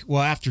think,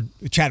 well, after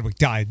Chadwick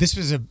died,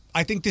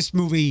 I think this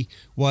movie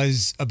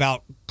was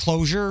about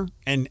closure,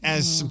 and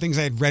as some things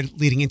I had read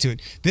leading into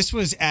it, this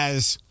was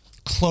as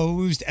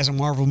closed as a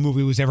Marvel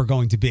movie was ever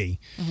going to be.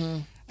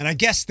 And I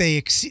guess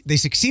they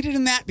succeeded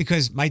in that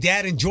because my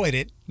dad enjoyed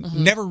it,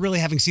 never really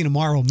having seen a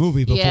Marvel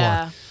movie before.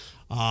 Yeah.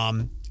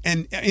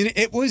 And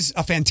it was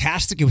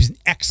it was an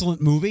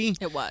excellent movie.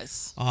 It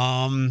was.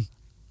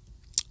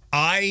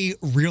 I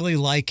really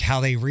like how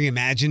they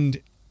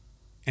reimagined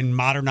and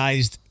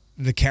modernized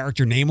the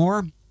character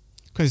Namor,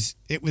 because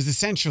it was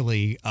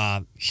essentially,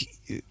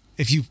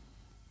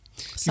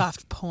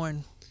 Soft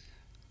porn.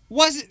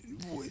 Was it?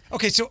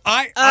 Okay, so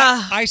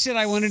I said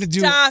I wanted to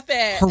do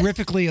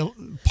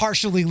horrifically,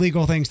 partially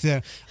legal things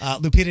to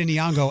Lupita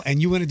Nyong'o,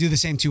 and you want to do the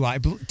same too.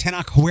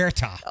 Tenoch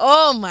Huerta.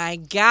 Oh my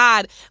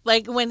God.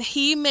 Like, when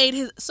he made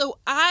his... So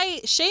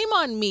shame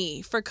on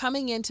me for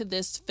coming into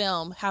this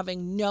film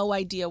having no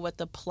idea what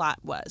the plot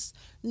was.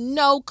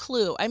 No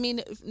clue. I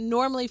mean,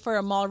 normally for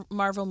a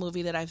Marvel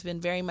movie that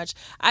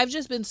I've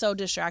just been so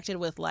distracted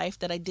with life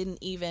that I didn't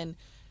even...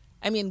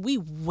 I mean, we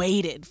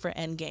waited for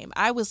Endgame.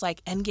 I was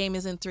like, Endgame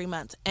is in 3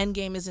 months.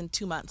 Endgame is in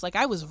 2 months. Like,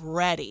 I was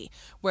ready,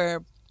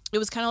 where it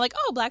was kind of like,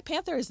 oh, Black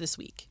Panther is this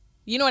week.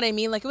 You know what I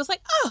mean? Like, it was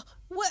like, oh,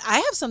 I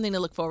have something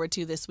to look forward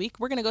to this week.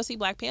 We're going to go see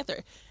Black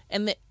Panther.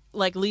 And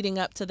leading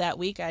up to that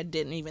week, I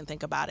didn't even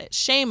think about it.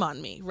 Shame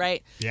on me,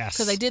 right? Yes.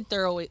 Because I did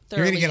thoroughly.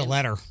 You're going to get a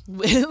letter.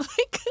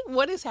 Like,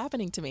 what is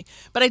happening to me?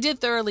 But I did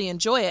thoroughly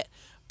enjoy it.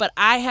 But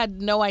I had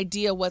no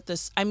idea what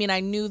this... I mean, I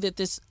knew that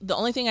the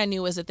only thing I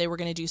knew was that they were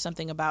going to do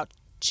something about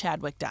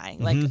Chadwick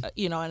dying,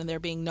 and there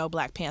being no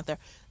Black Panther.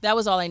 That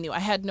was all I knew. I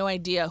had no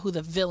idea who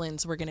the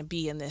villains were going to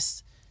be in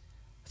this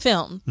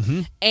film.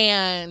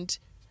 And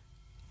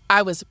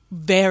I was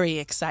very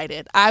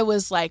excited. I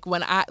was like,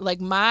 I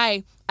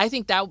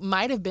think that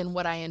might have been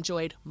what I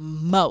enjoyed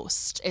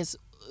most, is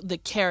the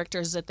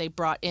characters that they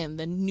brought in,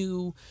 the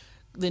new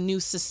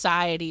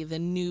society, the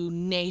new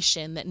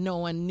nation that no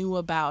one knew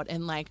about,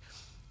 and like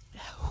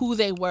who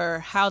they were,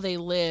 how they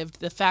lived,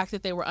 the fact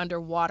that they were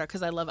underwater,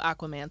 because I love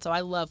Aquaman, so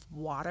I love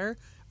water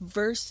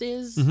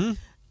versus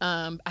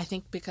I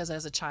think because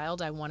as a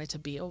child I wanted to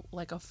be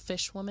like a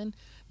fish woman,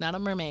 not a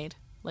mermaid,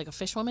 like a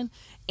fish woman,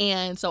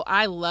 and so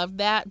I loved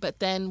that. But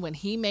then when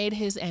he made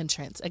his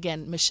entrance,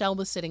 again, Michelle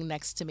was sitting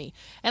next to me,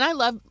 and I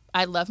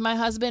love my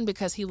husband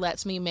because he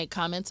lets me make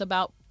comments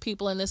about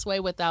people in this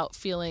way without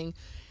feeling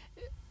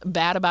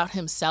bad about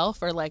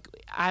himself, or like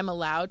I'm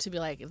allowed to be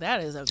like,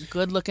 that is a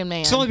good looking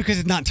man. It's only because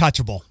it's not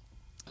touchable.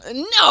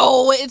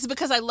 No, it's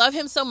because I love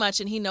him so much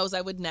and he knows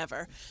I would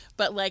never.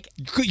 But like,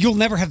 you'll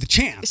never have the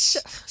chance.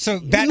 So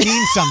that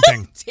means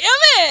something.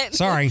 Damn it.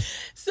 Sorry.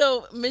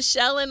 So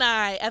Michelle and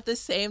I at the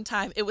same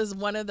time, it was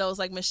one of those,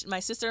 like,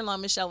 my sister-in-law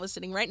Michelle was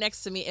sitting right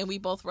next to me and we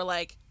both were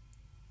like,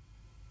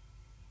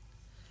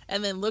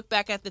 and then look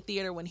back at the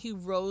theater when he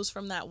rose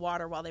from that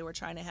water while they were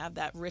trying to have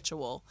that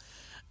ritual.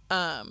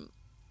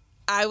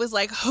 I was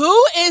like,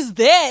 who is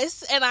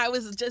this? And I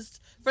was just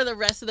for the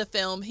rest of the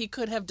film. He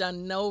could have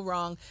done no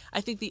wrong.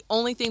 I think the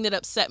only thing that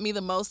upset me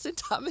the most, and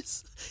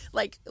Thomas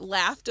like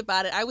laughed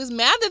about it, I was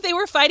mad that they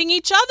were fighting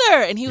each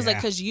other. And he was like,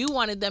 because you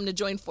wanted them to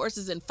join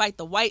forces and fight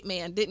the white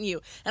man, didn't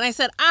you? And I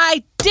said,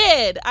 I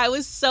did. I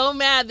was so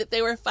mad that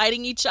they were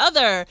fighting each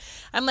other.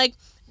 I'm like,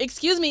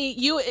 excuse me,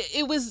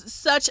 it was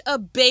such a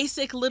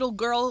basic little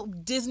girl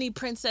Disney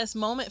princess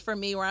moment for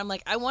me where I'm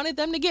like, I wanted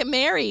them to get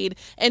married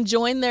and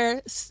join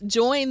their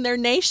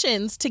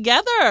nations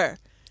together.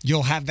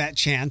 You'll have that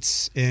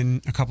chance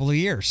in a couple of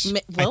years.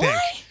 Will I?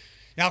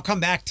 Yeah, I'll come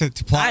back to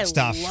plot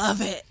stuff. I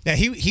love it. Yeah,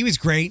 he was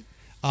great.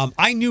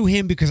 I knew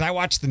him because I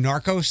watched the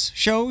Narcos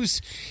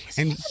shows.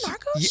 In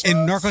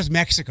Narcos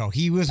Mexico.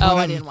 He was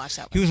I didn't watch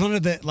that one. He was one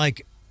of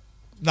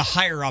the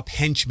higher up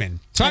henchmen.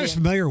 So I was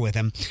familiar with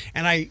him.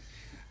 And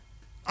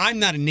I'm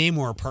not a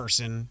Namor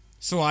person,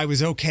 so I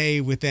was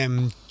okay with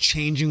them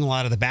changing a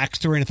lot of the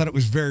backstory, and I thought it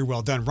was very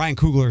well done. Ryan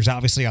Coogler is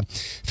obviously a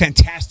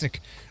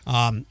fantastic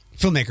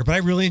filmmaker, but I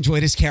really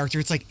enjoyed his character.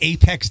 It's like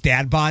Apex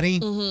dad body,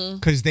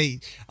 because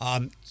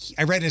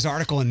I read his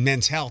article in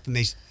Men's Health, and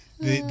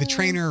the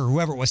trainer or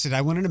whoever it was said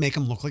I wanted to make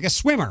him look like a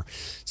swimmer,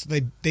 so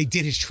they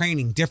did his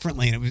training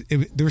differently, and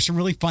there were some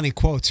really funny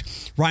quotes.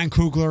 Ryan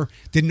Coogler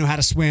didn't know how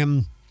to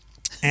swim.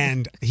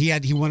 And he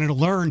wanted to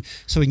learn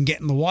so he can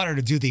get in the water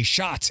to do these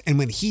shots. And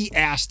when he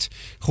asked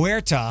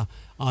Huerta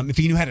if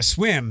he knew how to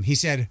swim, he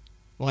said,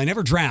 well, I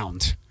never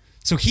drowned.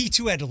 So he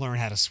too had to learn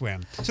how to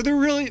swim. So there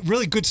were really,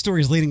 really good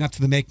stories leading up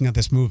to the making of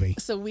this movie.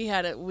 So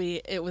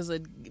it was a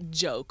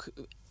joke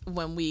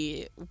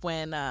when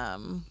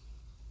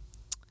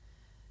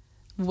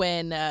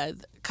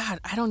God,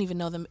 I don't even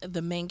know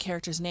the main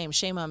character's name.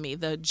 Shame on me.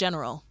 The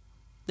general,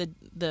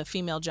 the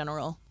female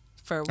general.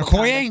 For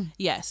Okoye?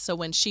 Yes. So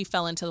when she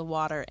fell into the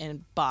water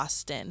in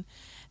Boston,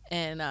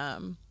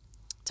 and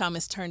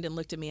Thomas turned and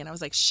looked at me, and I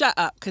was like, "Shut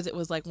up," because it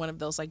was like one of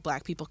those like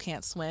black people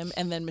can't swim.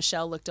 And then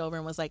Michelle looked over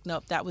and was like,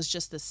 "Nope, that was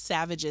just the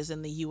savages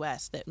in the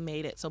U.S. that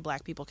made it so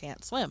black people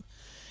can't swim."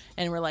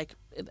 And we're like,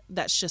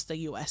 "That's just a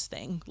U.S.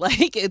 thing.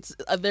 Like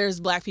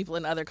there's black people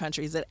in other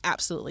countries that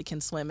absolutely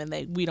can swim,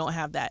 and we don't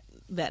have that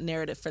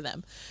narrative for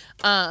them."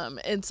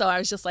 And so I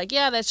was just like,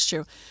 "Yeah, that's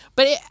true,"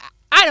 but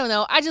I don't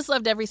know. I just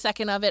loved every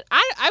second of it.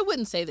 I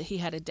wouldn't say that he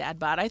had a dad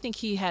bod. I think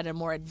he had a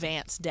more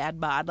advanced dad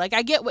bod. Like,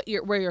 I get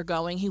where you're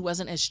going. He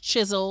wasn't as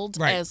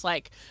chiseled as,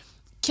 like,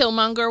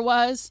 Killmonger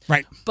was.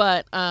 Right.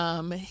 But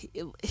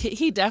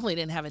he definitely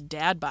didn't have a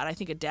dad bod. I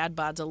think a dad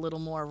bod's a little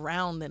more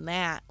round than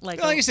that.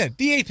 Like I said,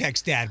 the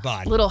Apex dad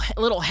bod.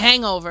 Little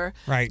hangover.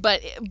 Right.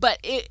 But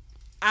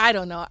I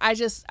don't know.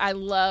 I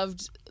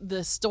loved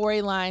the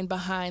storyline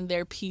behind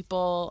their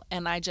people,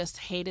 and I just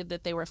hated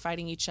that they were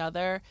fighting each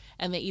other,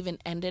 and they even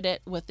ended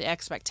it with the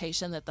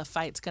expectation that the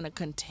fight's going to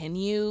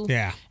continue.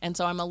 Yeah. And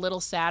so I'm a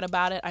little sad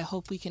about it. I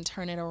hope we can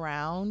turn it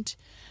around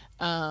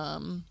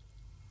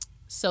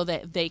so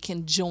that they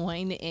can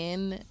join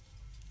in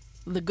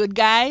the good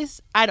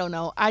guys. I don't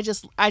know. I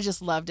just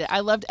loved it. I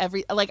loved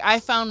I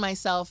found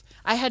myself,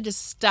 I had to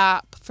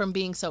stop from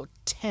being so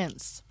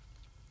tense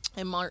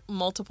in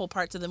multiple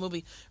parts of the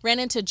movie. Ran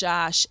into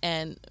Josh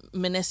and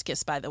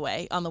Meniscus, by the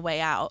way, on the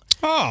way out.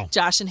 Oh.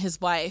 Josh and his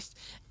wife.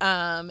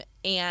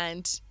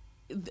 And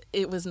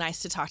it was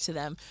nice to talk to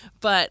them.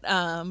 But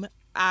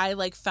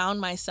I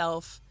found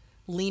myself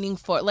leaning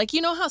forward. Like, you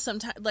know how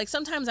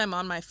sometimes I'm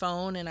on my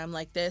phone and I'm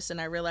like this,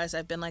 and I realize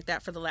I've been like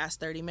that for the last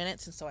 30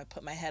 minutes, and so I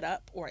put my head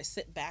up or I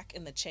sit back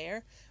in the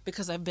chair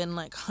because I've been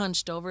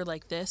hunched over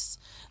like this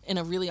in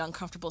a really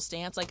uncomfortable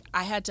stance. Like,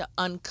 I had to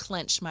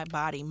unclench my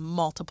body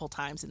multiple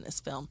times in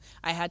this film.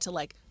 I had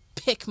to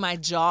pick my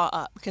jaw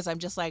up because I'm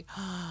just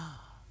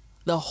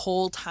the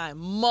whole time,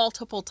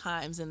 multiple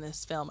times in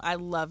this film. I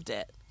loved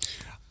it.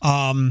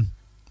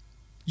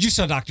 You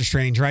saw Doctor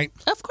Strange, right?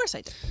 Of course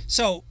I did.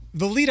 So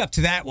the lead up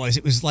to that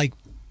it was like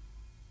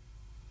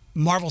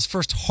Marvel's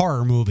first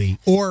horror movie.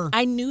 Or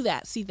I knew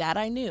that. See, that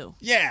I knew.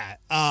 Yeah.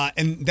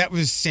 And that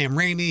was Sam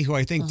Raimi, who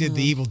I think did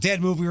the Evil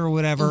Dead movie or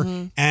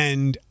whatever.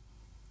 And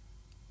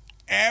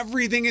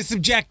everything is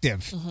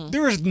subjective.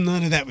 There was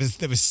none of that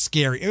was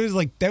scary. It was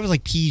that was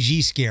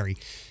PG scary.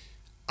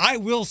 I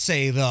will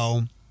say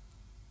though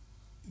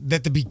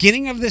that the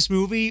beginning of this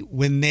movie,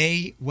 when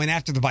they went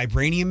after the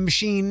vibranium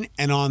machine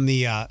and on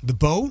the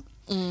boat,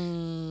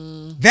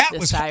 that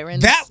was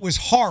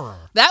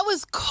horror. That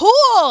was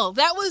cool.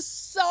 That was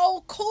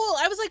so cool.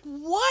 I was like,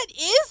 who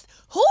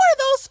are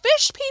those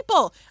fish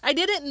people? I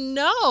didn't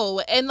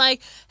know. And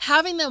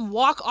having them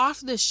walk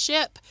off the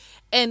ship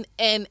and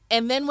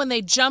then when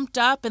they jumped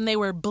up and they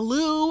were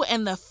blue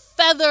and the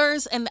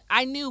feathers, and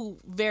I knew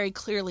very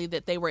clearly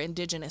that they were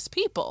indigenous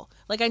people.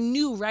 I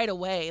knew right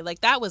away.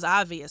 That was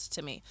obvious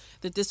to me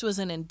that this was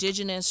an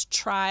indigenous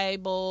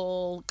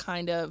tribal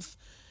kind of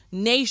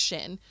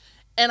nation.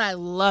 And I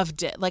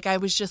loved it. I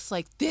was just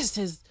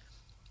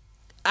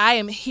I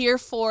am here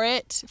for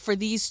it, for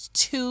these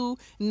two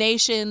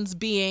nations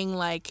being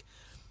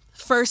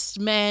first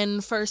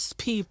men, first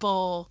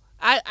people.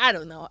 I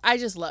don't know. I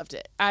just loved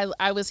it.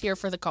 I was here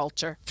for the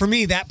culture. For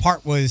me, that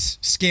part was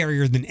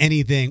scarier than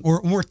anything,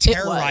 or more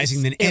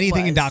terrorizing than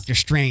anything in Doctor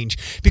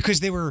Strange, because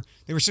they were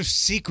so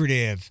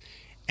secretive.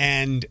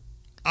 And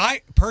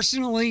I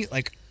personally,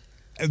 like,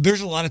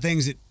 there's a lot of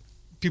things that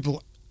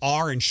people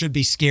are and should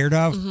be scared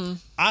of. Mm-hmm.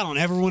 I don't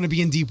ever want to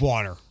be in deep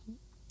water.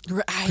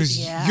 Because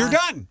you're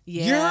done.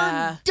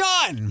 Yeah. You're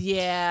done.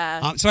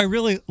 Yeah. So I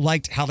really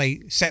liked how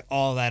they set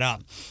all that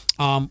up.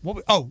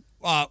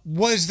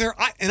 Was there?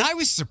 I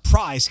was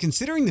surprised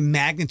considering the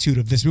magnitude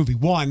of this movie.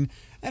 One,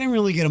 I didn't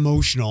really get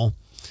emotional,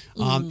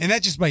 and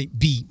that just might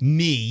be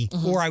me,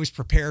 or I was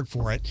prepared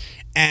for it.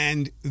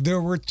 And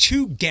there were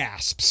 2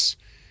 gasps: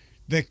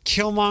 the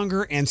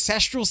Killmonger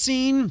ancestral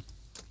scene.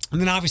 And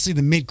then obviously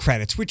the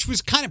mid-credits, which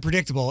was kind of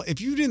predictable. If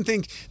you didn't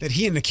think that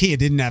he and Nakia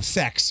didn't have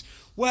sex,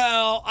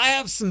 well, I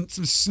have some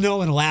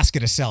snow in Alaska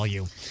to sell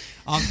you.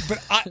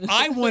 But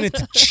I wanted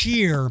to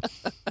cheer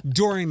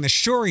during the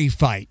Shuri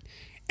fight.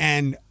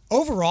 And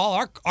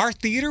overall, our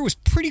theater was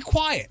pretty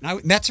quiet.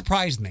 That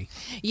surprised me.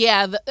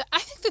 Yeah, I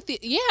think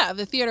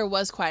the theater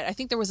was quiet. I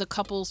think there was a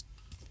couple.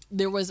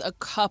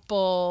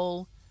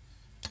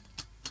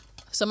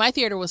 So my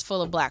theater was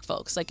full of black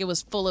folks. Like, it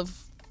was full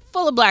of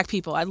black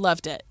people. I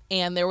loved it.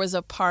 And there was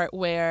a part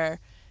where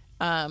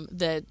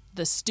the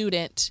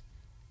student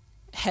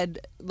had,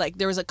 like,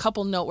 there was a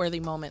couple noteworthy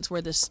moments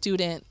where the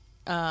student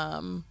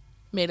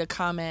made a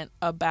comment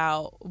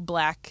about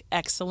black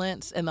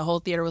excellence, and the whole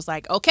theater was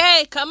like,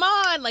 okay, come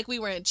on, like we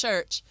were in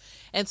church.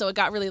 And so it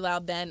got really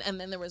loud then.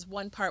 And then there was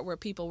one part where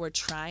people were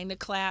trying to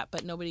clap,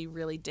 but nobody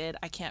really did.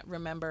 I can't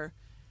remember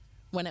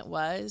when it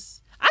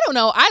was. I don't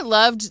know. I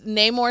loved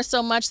Namor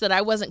so much that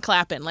I wasn't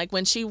clapping. Like,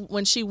 when she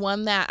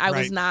won that, I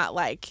was not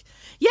like,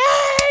 yay,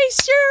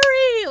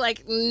 Shuri!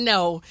 Like,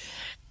 no.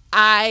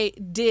 I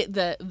did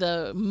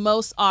the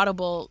most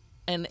audible,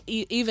 and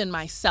even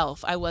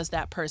myself, I was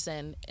that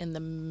person in the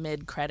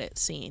mid-credit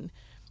scene.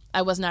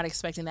 I was not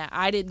expecting that.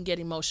 I didn't get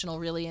emotional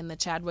really in the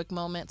Chadwick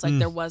moments. Like,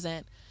 there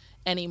wasn't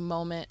any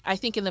moment. I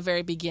think in the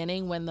very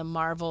beginning when the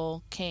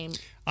Marvel came,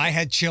 I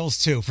had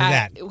chills too for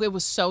that. It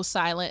was so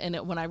silent,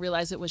 and when I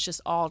realized it was just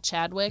all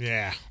Chadwick,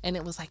 and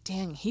it was like,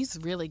 dang, he's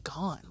really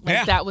gone.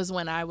 Like, that was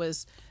when I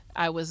was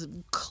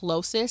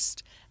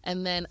closest.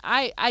 And then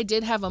I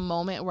did have a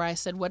moment where I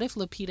said, what if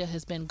Lupita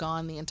has been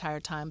gone the entire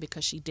time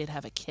because she did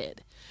have a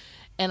kid?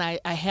 And I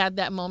had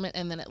that moment,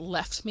 and then it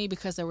left me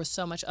because there was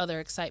so much other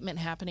excitement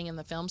happening in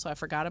the film, so I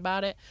forgot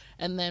about it.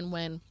 And then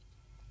when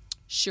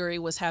Shuri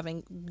was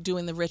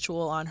doing the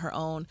ritual on her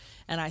own,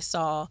 and I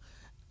saw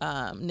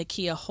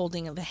Nakia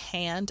holding the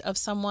hand of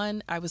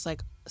someone, I was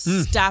like,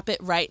 stop it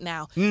right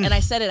now. And I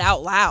said it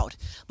out loud.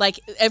 Like,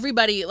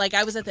 everybody, like,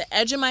 I was at the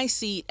edge of my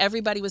seat.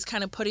 Everybody was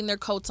kind of putting their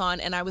coats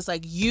on, and I was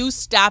like, you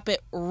stop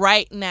it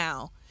right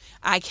now.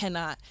 I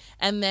cannot.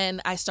 And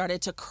then I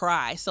started to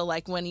cry. So,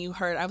 like, when you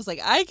heard, I was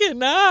like, I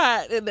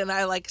cannot. And then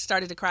I, like,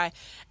 started to cry.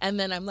 And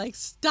then I'm like,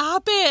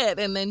 stop it.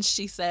 And then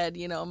she said,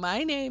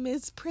 my name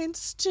is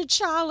Prince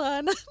T'Challa.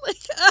 And I'm like,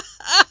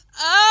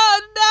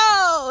 oh,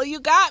 no, you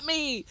got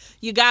me.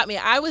 You got me.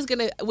 I was going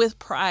to, with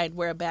pride,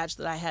 wear a badge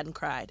that I hadn't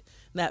cried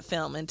in that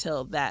film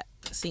until that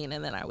scene.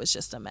 And then I was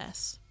just a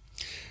mess.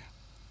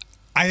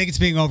 I think it's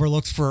being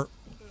overlooked for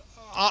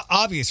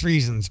obvious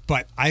reasons,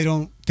 but I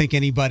don't think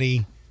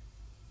anybody,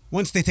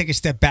 once they take a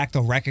step back,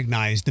 they'll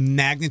recognize the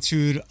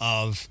magnitude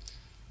of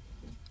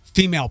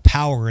female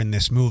power in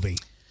this movie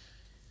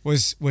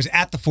was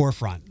at the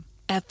forefront.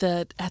 At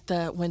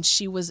the when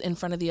she was in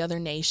front of the other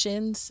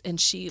nations, and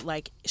she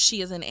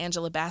is an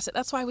Angela Bassett.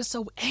 That's why I was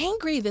so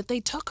angry that they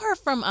took her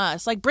from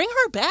us. Like, bring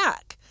her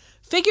back.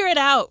 Figure it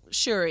out,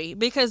 Shuri.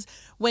 Because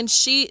when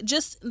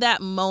just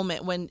that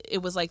moment when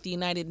it was like the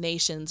United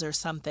Nations or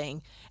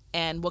something,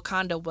 and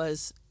Wakanda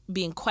was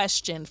being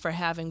questioned for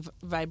having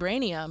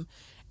vibranium,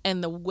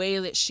 and the way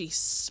that she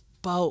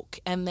spoke,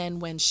 and then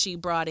when she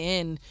brought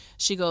in,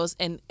 she goes,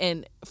 and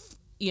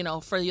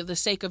for the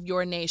sake of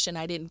your nation,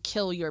 I didn't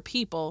kill your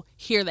people.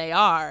 Here they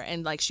are.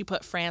 And, like, she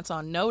put France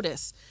on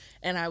notice.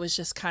 And I was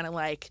just kind of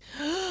like,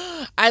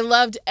 I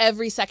loved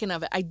every second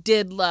of it. I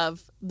did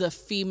love the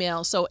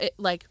female. So,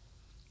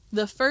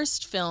 the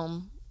first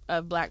film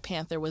of Black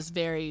Panther was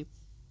very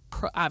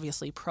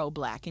obviously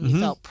pro-Black, and you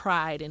felt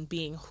pride in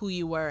being who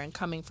you were and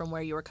coming from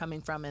where you were coming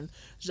from, and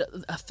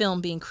a film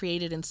being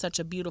created in such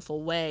a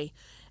beautiful way.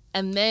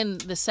 And then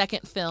the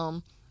second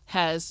film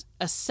has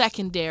a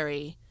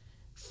secondary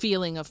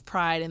feeling of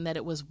pride, in that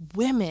it was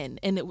women,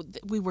 and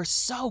we were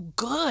so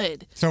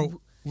good.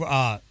 So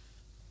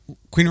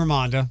Queen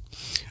Ramonda,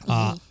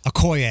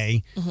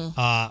 Okoye,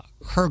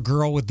 her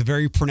girl with the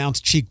very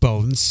pronounced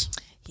cheekbones,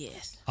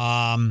 yes,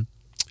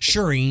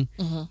 Shuri,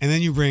 and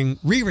then you bring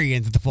Riri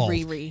into the fold.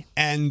 Riri.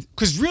 And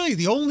because really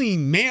the only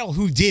male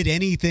who did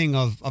anything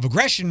of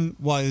aggression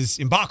was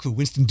M'Baku,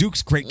 Winston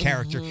Duke's great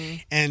character.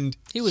 And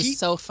he was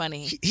so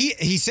funny.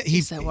 He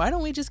said, why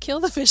don't we just kill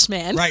the fish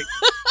man? Right.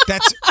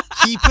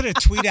 He put a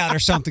tweet out or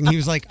something. He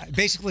was like,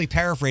 basically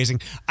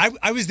paraphrasing,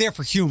 I was there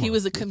for humor. He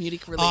was a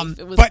comedic relief.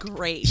 It was but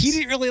great. He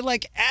didn't really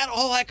add a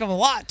whole heck of a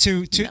lot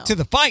to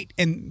the fight.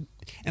 And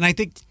And I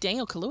think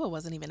Daniel Kaluuya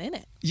wasn't even in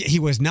it. yeah, he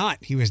was not.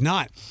 He was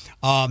not.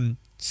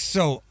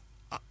 So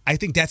I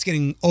think that's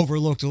getting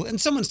overlooked. And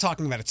someone's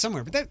talking about it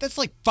somewhere. But that's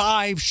like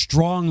 5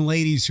 strong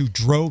ladies who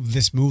drove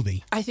this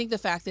movie. I think the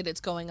fact that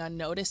it's going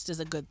unnoticed is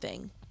a good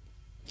thing.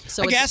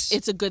 So I guess.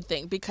 it's a good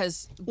thing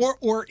because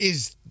Or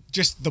is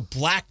just the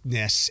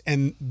blackness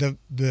and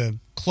the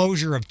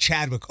closure of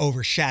Chadwick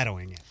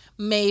overshadowing it?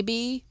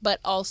 maybe, but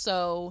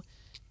also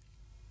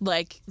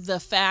like the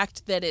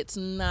fact that it's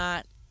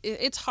not.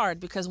 It's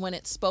hard because when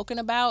it's spoken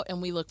about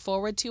and we look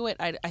forward to it,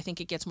 I think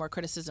it gets more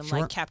criticism,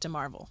 Sure. like Captain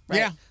Marvel, right?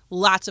 Yeah.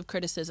 Lots of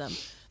criticism.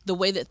 The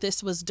way that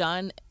this was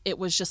done, it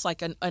was just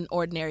like an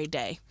ordinary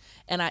day.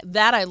 And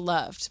I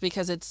loved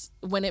because it's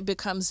when it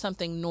becomes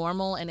something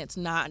normal and it's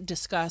not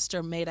discussed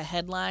or made a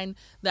headline,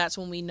 that's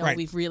when we know Right.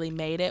 we've really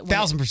made it.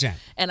 1,000%.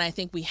 And I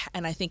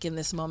think in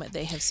this moment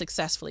they have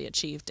successfully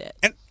achieved it.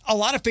 And a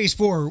lot of Phase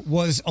 4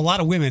 was a lot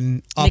of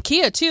women up.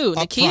 Nakia too.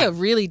 up Nakia front.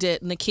 really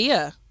did.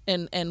 Nakia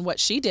and what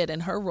she did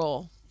in her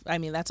role. I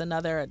mean, that's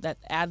another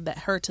add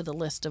her to the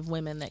list of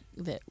women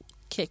that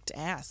kicked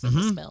ass in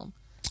this film.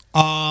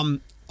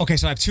 Okay,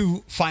 so I have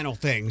 2 final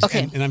things,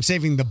 Okay. and I'm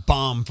saving the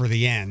bomb for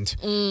the end.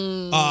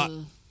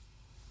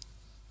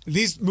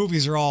 These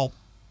movies are all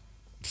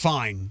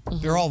fine.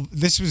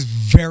 This was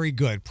very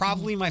good.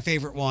 Probably my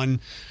favorite one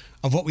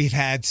of what we've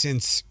had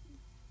since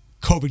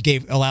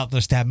COVID allowed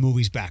us to have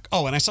movies back.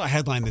 Oh, and I saw a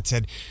headline that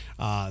said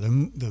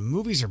the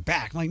movies are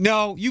back. I'm like,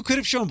 no, you could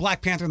have shown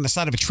Black Panther on the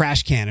side of a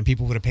trash can and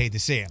people would have paid to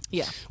see it.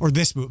 Yeah. Or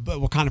this movie, but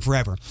Wakanda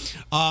Forever.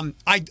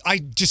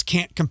 I just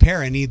can't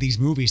compare any of these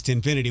movies to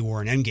Infinity War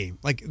and Endgame.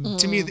 Like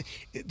to me,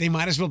 they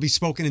might as well be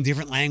spoken in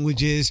different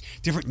languages,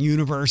 different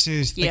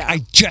universes. Like, Yeah. I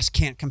just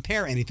can't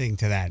compare anything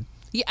to that.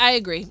 Yeah, I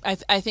agree.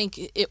 I think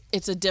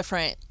it's a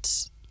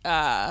different.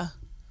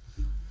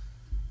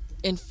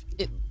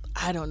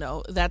 I don't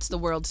know. That's the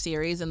World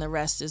Series, and the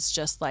rest is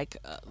just like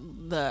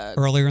the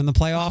Earlier in the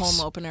playoffs.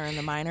 home opener and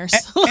the minors.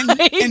 And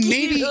Like,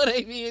 maybe, you know what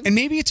I mean? and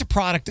maybe it's a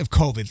product of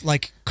COVID.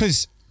 Like,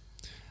 because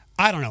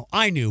I don't know,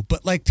 I knew,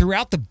 but like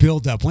throughout the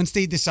buildup, once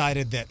they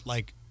decided that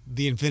like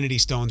the Infinity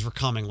Stones were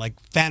coming, like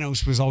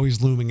Thanos was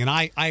always looming, and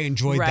I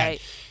enjoyed Right.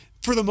 that.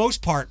 For the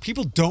most part,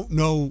 people don't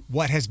know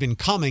what has been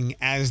coming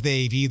as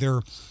they've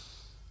either.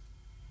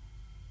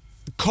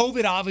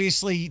 COVID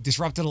obviously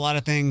disrupted a lot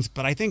of things,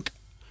 but I think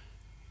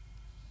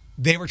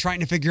they were trying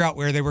to figure out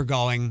where they were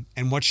going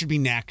and what should be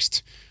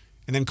next.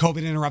 And then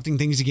COVID interrupting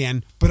things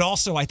again. But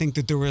also, I think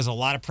that there was a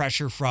lot of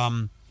pressure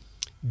from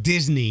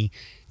Disney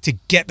to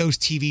get those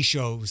TV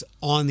shows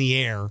on the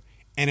air.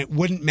 And it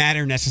wouldn't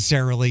matter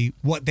necessarily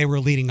what they were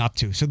leading up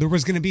to. So there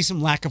was going to be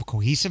some lack of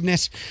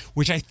cohesiveness,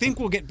 which I think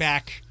we'll get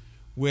back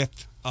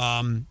with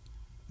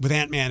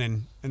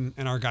Ant-Man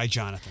and our guy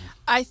Jonathan.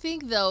 I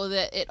think though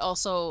that it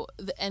also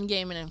the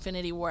Endgame and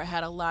Infinity War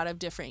had a lot of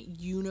different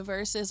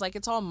universes. Like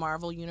it's all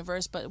Marvel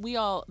universe, but they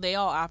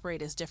all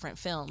operate as different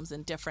films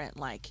and different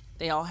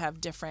they all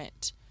have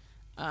different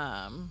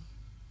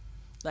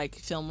like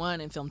film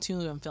 1 and film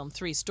 2 and film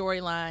 3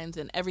 storylines,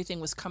 and everything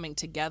was coming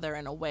together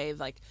in a way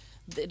like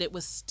that it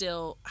was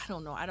still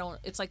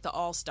it's like the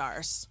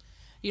All-Stars.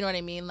 You know what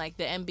I mean? Like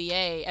the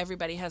NBA,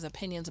 everybody has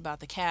opinions about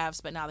the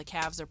Cavs, but now the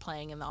Cavs are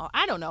playing in the all.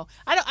 I don't know.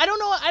 I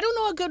don't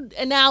know a good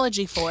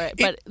analogy for it,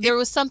 but there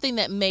was something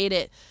that made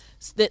it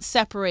that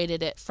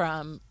separated it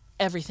from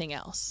everything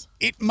else.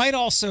 It might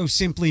also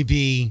simply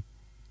be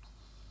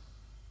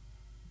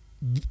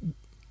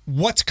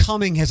what's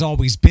coming has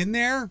always been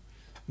there.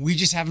 We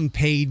just haven't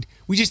paid.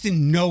 We just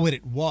didn't know what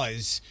it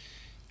was,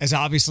 as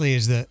obviously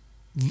as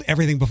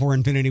everything before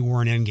Infinity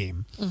War and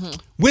Endgame. Mm-hmm.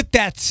 With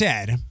that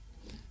said,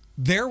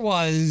 there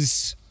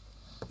was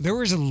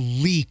a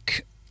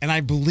leak, and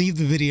I believe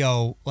the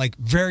video, like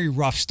very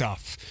rough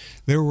stuff.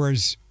 There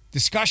was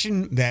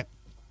discussion that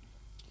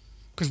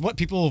because what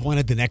people have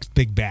wanted the next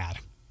big bad,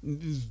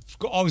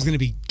 always going to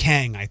be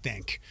Kang, I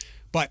think,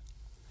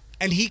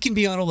 and he can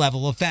be on a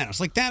level of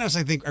Thanos. Like Thanos,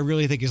 I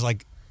really think is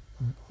like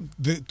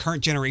the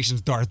current generation's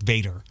Darth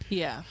Vader.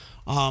 Yeah.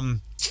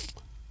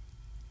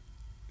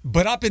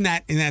 But up in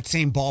that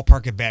same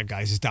ballpark of bad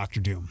guys is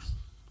Doctor Doom.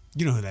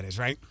 You know who that is,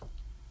 right?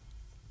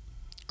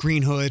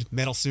 Green hood,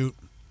 metal suit,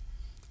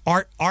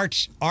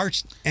 arch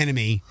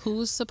enemy.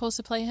 Who's supposed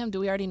to play him? Do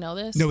we already know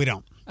this? No, we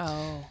don't.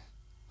 Oh,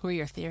 who are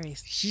your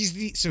theories? He's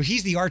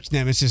the arch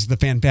nemesis of the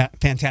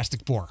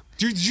Fantastic Four.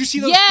 Did you see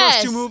those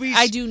Yes, first 2 movies?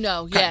 I do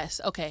know. Yes,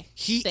 okay.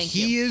 Thank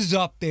you. He is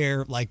up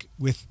there like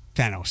with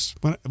Thanos,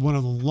 one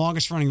of the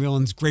longest running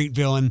villains. Great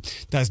villain,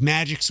 does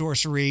magic,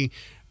 sorcery,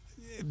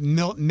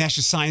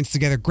 meshes science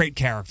together. Great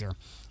character,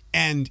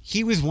 and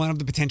he was one of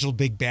the potential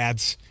big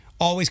bads.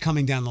 Always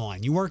coming down the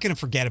line. You weren't going to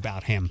forget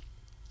about him.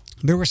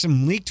 There was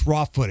some leaked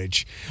raw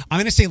footage. I'm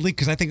going to say leaked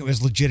because I think it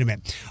was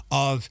legitimate,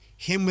 of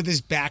him with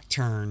his back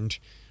turned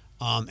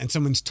and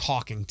someone's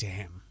talking to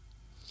him.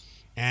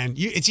 And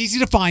it's easy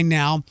to find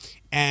now.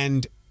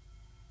 And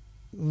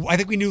I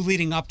think we knew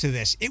leading up to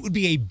this, it would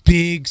be a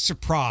big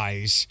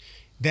surprise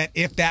that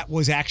if that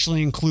was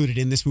actually included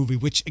in this movie,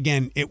 which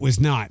again, it was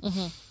not.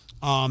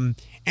 Mm-hmm.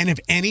 And if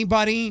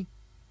anybody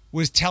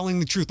was telling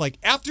the truth. Like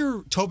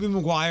after Tobey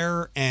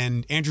Maguire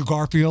and Andrew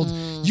Garfield,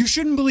 you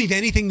shouldn't believe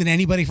anything that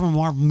anybody from a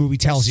Marvel movie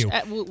tells you.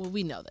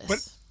 We know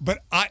this. But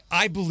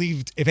I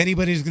believed if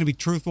anybody is going to be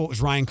truthful, it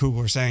was Ryan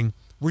Coogler saying,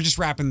 we're just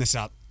wrapping this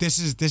up. This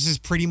is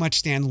pretty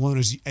much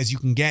standalone as you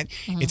can get.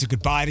 It's a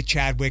goodbye to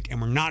Chadwick,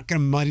 and we're not going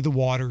to muddy the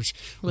waters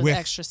with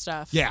extra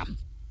stuff. Yeah.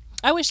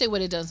 I wish they would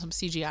have done some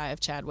CGI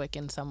of Chadwick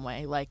in some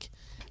way, like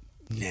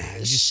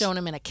just shown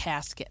him in a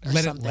casket or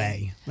let something.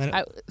 it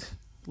lay.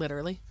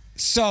 Literally.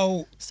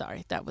 So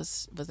sorry,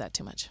 was that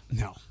too much?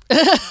 No.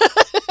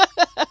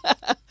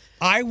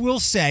 I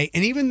will say,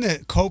 and even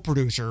the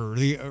co-producer, or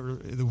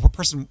the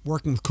person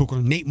working with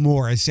Coogler, Nate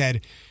Moore, has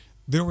said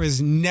there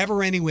was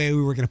never any way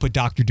we were going to put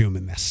Dr. Doom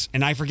in this.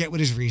 And I forget what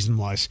his reason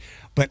was,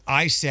 but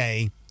I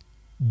say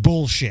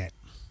bullshit.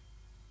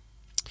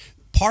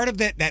 Part of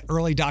that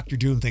early Dr.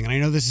 Doom thing, and I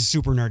know this is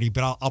super nerdy,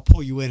 but I'll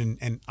pull you in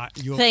and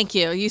you'll... Thank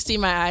you. You see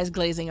my eyes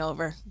glazing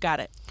over.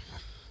 Got it.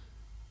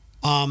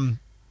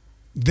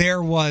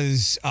 There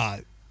was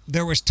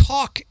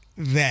talk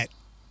that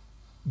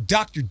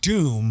Dr.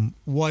 Doom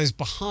was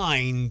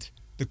behind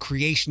the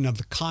creation of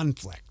the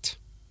conflict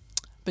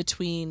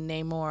between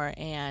Namor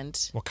and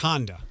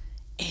Wakanda.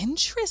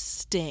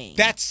 Interesting.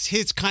 That's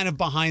his kind of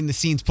behind the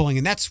scenes pulling,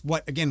 and that's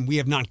what, again, we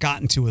have not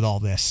gotten to with all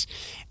this.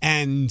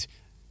 And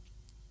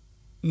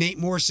Nate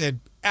Moore said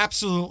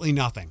absolutely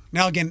nothing.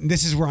 Now, again,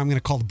 this is where I'm going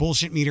to call the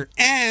bullshit meter,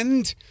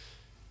 and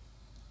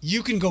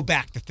you can go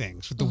back to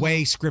things with the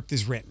way script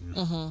is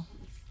written.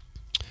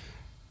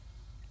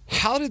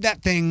 How did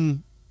that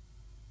thing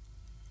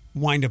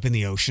wind up in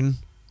the ocean?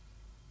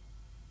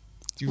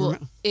 Do you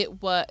remember?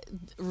 It was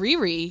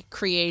Riri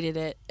created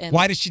it, and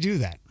why did she do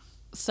that?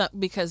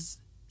 Because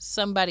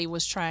somebody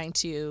was trying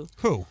to.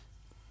 Who?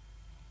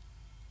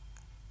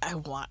 I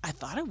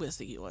thought it was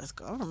the U.S.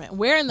 government.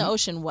 Where in the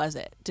ocean was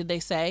it? Did they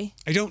say?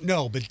 I don't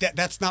know, but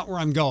that's not where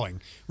I'm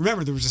going.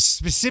 Remember, there was a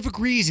specific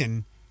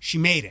reason she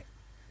made it.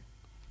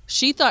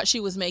 She thought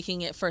she was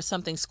making it for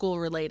something school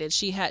related.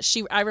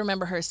 I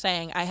remember her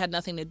saying, I had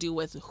nothing to do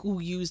with who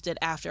used it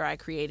after I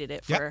created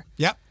it for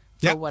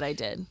what I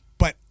did.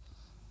 But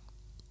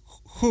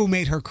who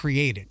made her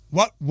create it?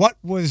 What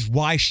was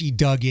why she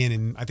dug in,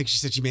 and I think she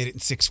said she made it in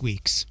 6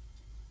 weeks.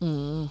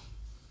 I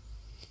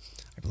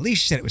believe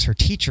she said it was her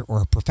teacher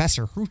or a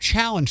professor who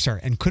challenged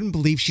her and couldn't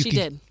believe she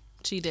could.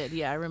 She did.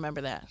 Yeah, I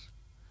remember that.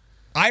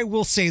 I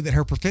will say that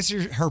her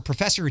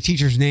professor or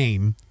teacher's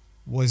name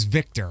was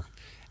Victor,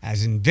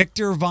 as in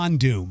Victor Von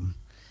Doom.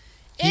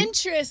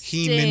 Interesting.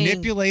 He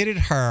manipulated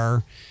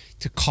her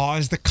to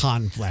cause the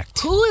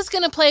conflict. Who is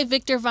going to play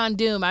Victor Von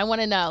Doom? I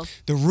want to know.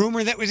 The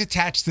rumor that was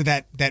attached to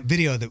that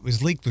video that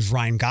was leaked was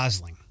Ryan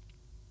Gosling.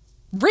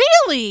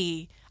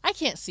 Really? I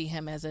can't see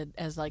him as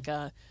like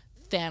a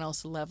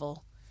Thanos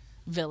level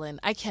villain.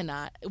 I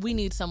cannot. We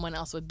need someone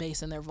else with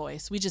bass in their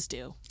voice. We just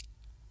do.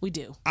 We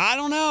do. I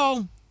don't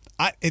know.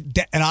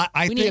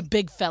 We need a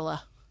big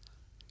fella.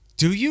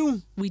 Do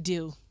you? We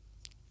do.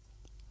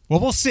 Well,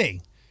 we'll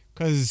see,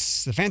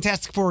 because the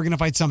Fantastic Four are going to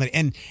fight somebody.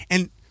 And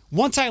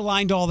once I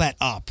lined all that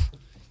up,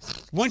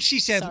 once she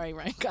said... Sorry,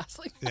 Ryan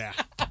Gosling. Yeah.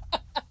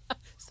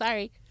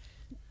 Sorry.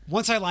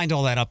 Once I lined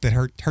all that up, that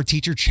her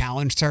teacher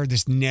challenged her,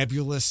 this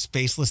nebulous,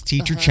 faceless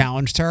teacher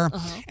challenged her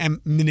and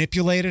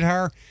manipulated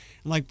her.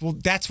 I'm like, well,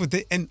 that's what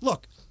they... And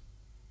look,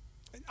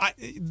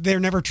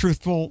 they're never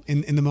truthful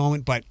in the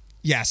moment, but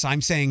yes,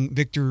 I'm saying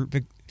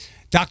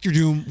Dr.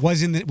 Doom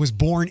was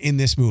born in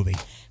this movie.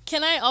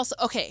 Can I also...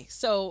 Okay,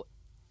 so...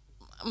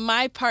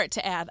 My part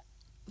to add,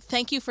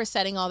 thank you for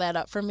setting all that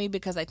up for me,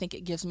 because I think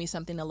it gives me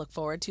something to look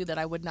forward to that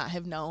I would not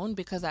have known,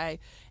 because I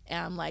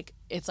am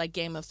it's like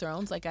Game of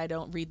Thrones. Like, I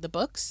don't read the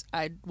books,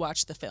 I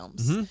watch the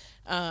films.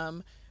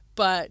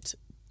 But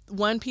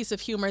one piece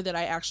of humor that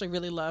I actually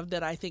really loved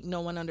that I think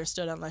no one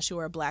understood unless you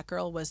were a black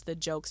girl was the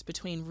jokes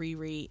between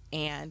Riri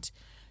and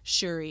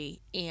Shuri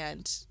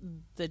and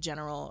the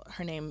general,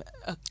 her name...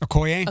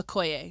 Okoye?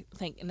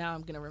 Okoye. Now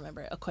I'm going to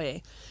remember it.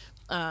 Okoye.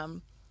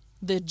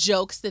 The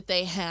jokes that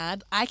they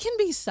had, I can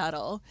be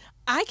subtle.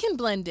 I can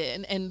blend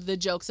in, and the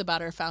jokes about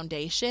her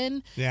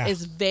foundation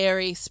is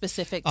very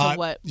specific to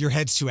what... Your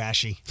head's too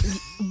ashy.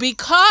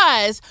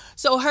 Because,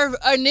 so her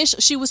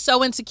she was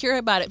so insecure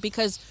about it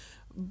because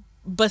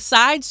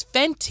besides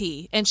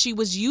Fenty, and she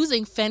was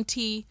using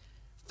Fenty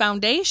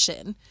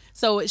foundation,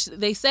 so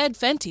they said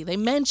Fenty, they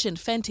mentioned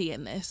Fenty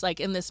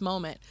in this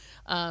moment.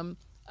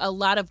 A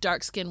lot of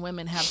dark-skinned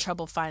women have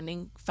trouble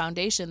finding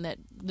foundation that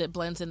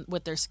blends in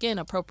with their skin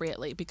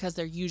appropriately, because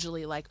they're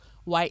usually like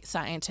white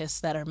scientists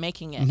that are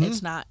making it.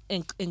 It's not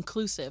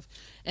inclusive.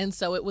 And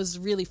so it was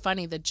really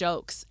funny, the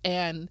jokes,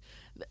 and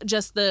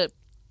just the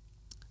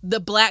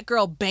black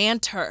girl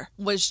banter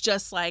was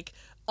just like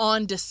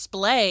on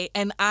display.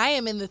 And I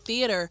am in the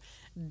theater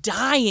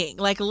dying,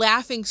 like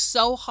laughing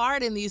so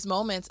hard in these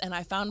moments, and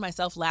I found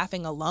myself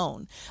laughing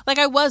alone. Like,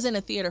 I was in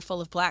a theater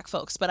full of black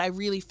folks, but I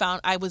really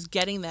found I was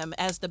getting them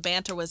as the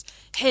banter was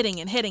hitting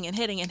and hitting and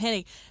hitting and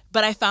hitting,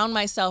 but I found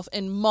myself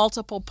in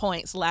multiple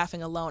points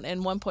laughing alone.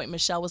 And one point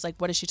Michelle was like,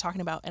 what is she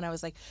talking about? And I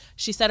was like,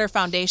 she said her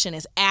foundation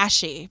is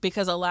ashy,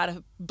 because a lot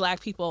of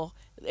black people,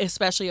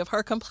 especially of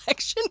her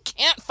complexion,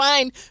 can't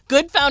find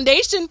good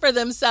foundation for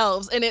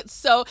themselves. And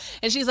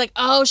and she's like,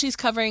 oh, she's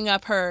covering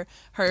up her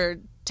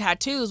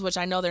tattoos, which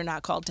I know they're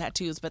not called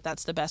tattoos, but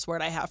that's the best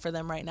word I have for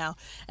them right now.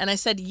 And I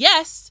said,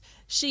 yes,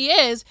 she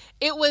is.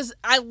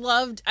 I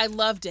loved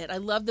it. I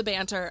loved the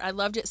banter. I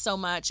loved it so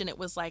much. And it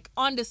was like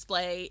on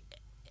display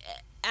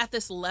at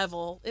this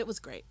level. It was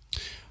great.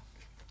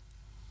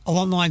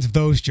 Along the lines of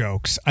those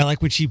jokes, I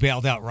like when she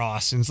bailed out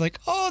Ross and it's like,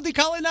 oh, the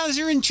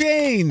colonizer in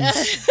chains.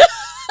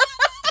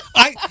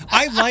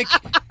 I like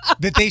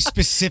that they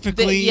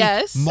specifically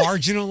Yes.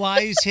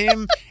 marginalize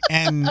him,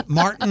 and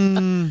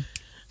Martin,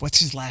 what's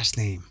his last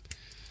name?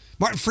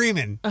 Martin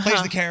Freeman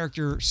plays the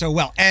character so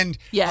well. And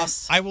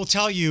Yes. I will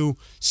tell you,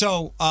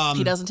 so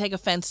He doesn't take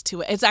offense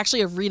to it. It's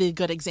actually a really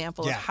good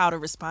example Yeah. of how to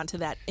respond to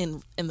that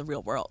in the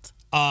real world.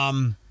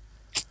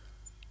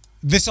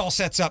 this all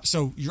sets up.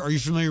 So are you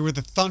familiar with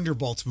the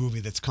Thunderbolts movie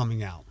that's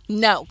coming out?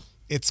 No.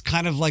 It's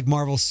kind of like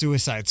Marvel's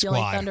Suicide The only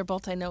Squad.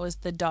 Thunderbolt I know is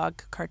the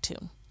dog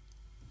cartoon.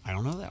 I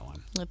don't know that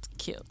one. That's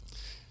cute.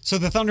 So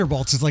the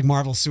Thunderbolts is like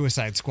Marvel's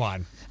Suicide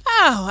Squad.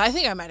 Oh, I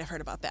think I might have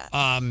heard about that.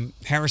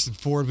 Harrison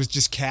Ford was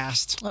just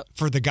cast Oh.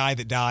 for the guy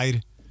that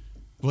died,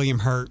 William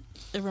Hurt.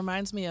 It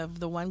reminds me of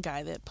the one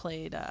guy that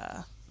played.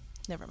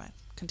 Never mind.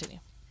 Continue.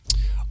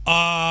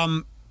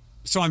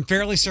 So I'm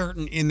fairly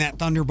certain in that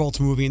Thunderbolts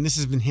movie, and this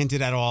has been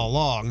hinted at all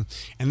along,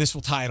 and this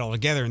will tie it all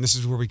together, and this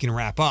is where we can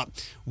wrap up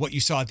what you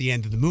saw at the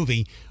end of the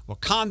movie.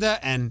 Wakanda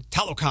and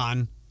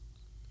Talokan,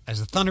 as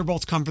the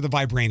Thunderbolts come for the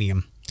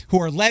Vibranium, who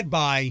are led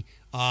by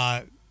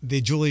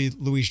the Julie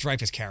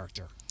Louis-Dreyfus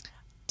character.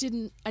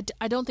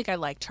 I don't think I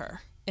liked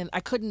her, and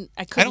I couldn't.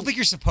 I don't think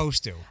you're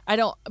supposed to. I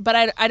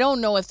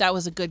don't know if that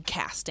was a good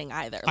casting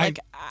either. Like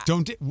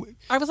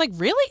I was like,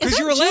 really? Is Because that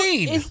you're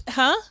Elaine.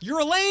 Huh? You're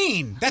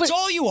Elaine. That's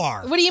all you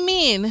are. What do you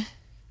mean?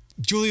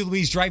 Julie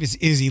Louis-Dreyfus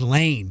is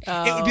Elaine.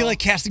 It would be like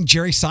casting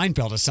Jerry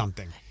Seinfeld as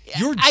something.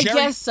 You're I Jerry.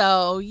 guess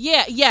so.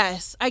 Yeah.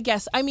 Yes. I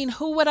guess. I mean,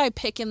 who would I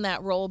pick in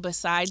that role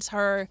besides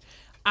her?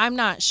 I'm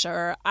not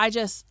sure.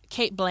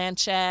 Kate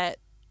Blanchett,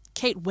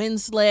 Kate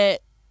Winslet.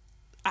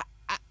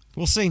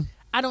 We'll see.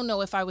 I don't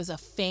know if I was a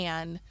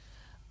fan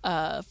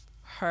of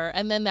her.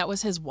 And then that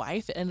was his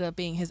wife. It ended up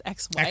being his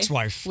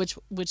ex-wife. Which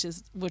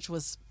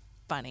was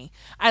funny.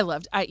 I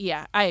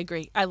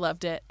agree. I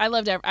loved it.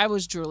 I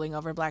was drooling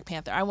over Black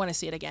Panther. I want to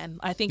see it again.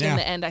 I think in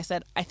the end I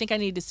said, I think I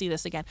need to see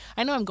this again.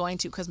 I know I'm going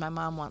to because my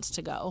mom wants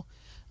to go.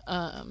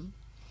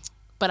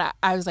 But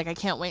I was like, I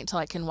can't wait until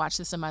I can watch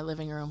this in my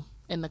living room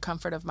in the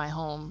comfort of my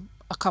home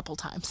a couple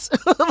times.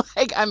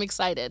 Like, I'm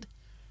excited.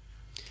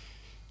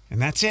 And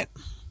that's it.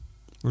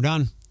 We're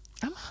done.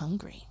 I'm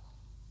hungry.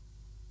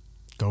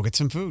 Go get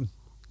some food.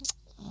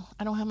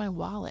 I don't have my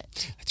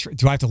wallet. That's right.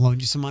 Do I have to loan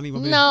you some money?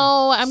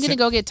 No, I'm going to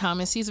go get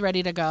Thomas. He's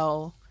ready to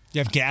go. You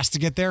have gas to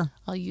get there?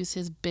 I'll use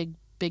his big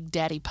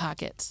daddy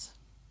pockets.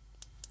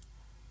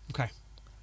 Okay.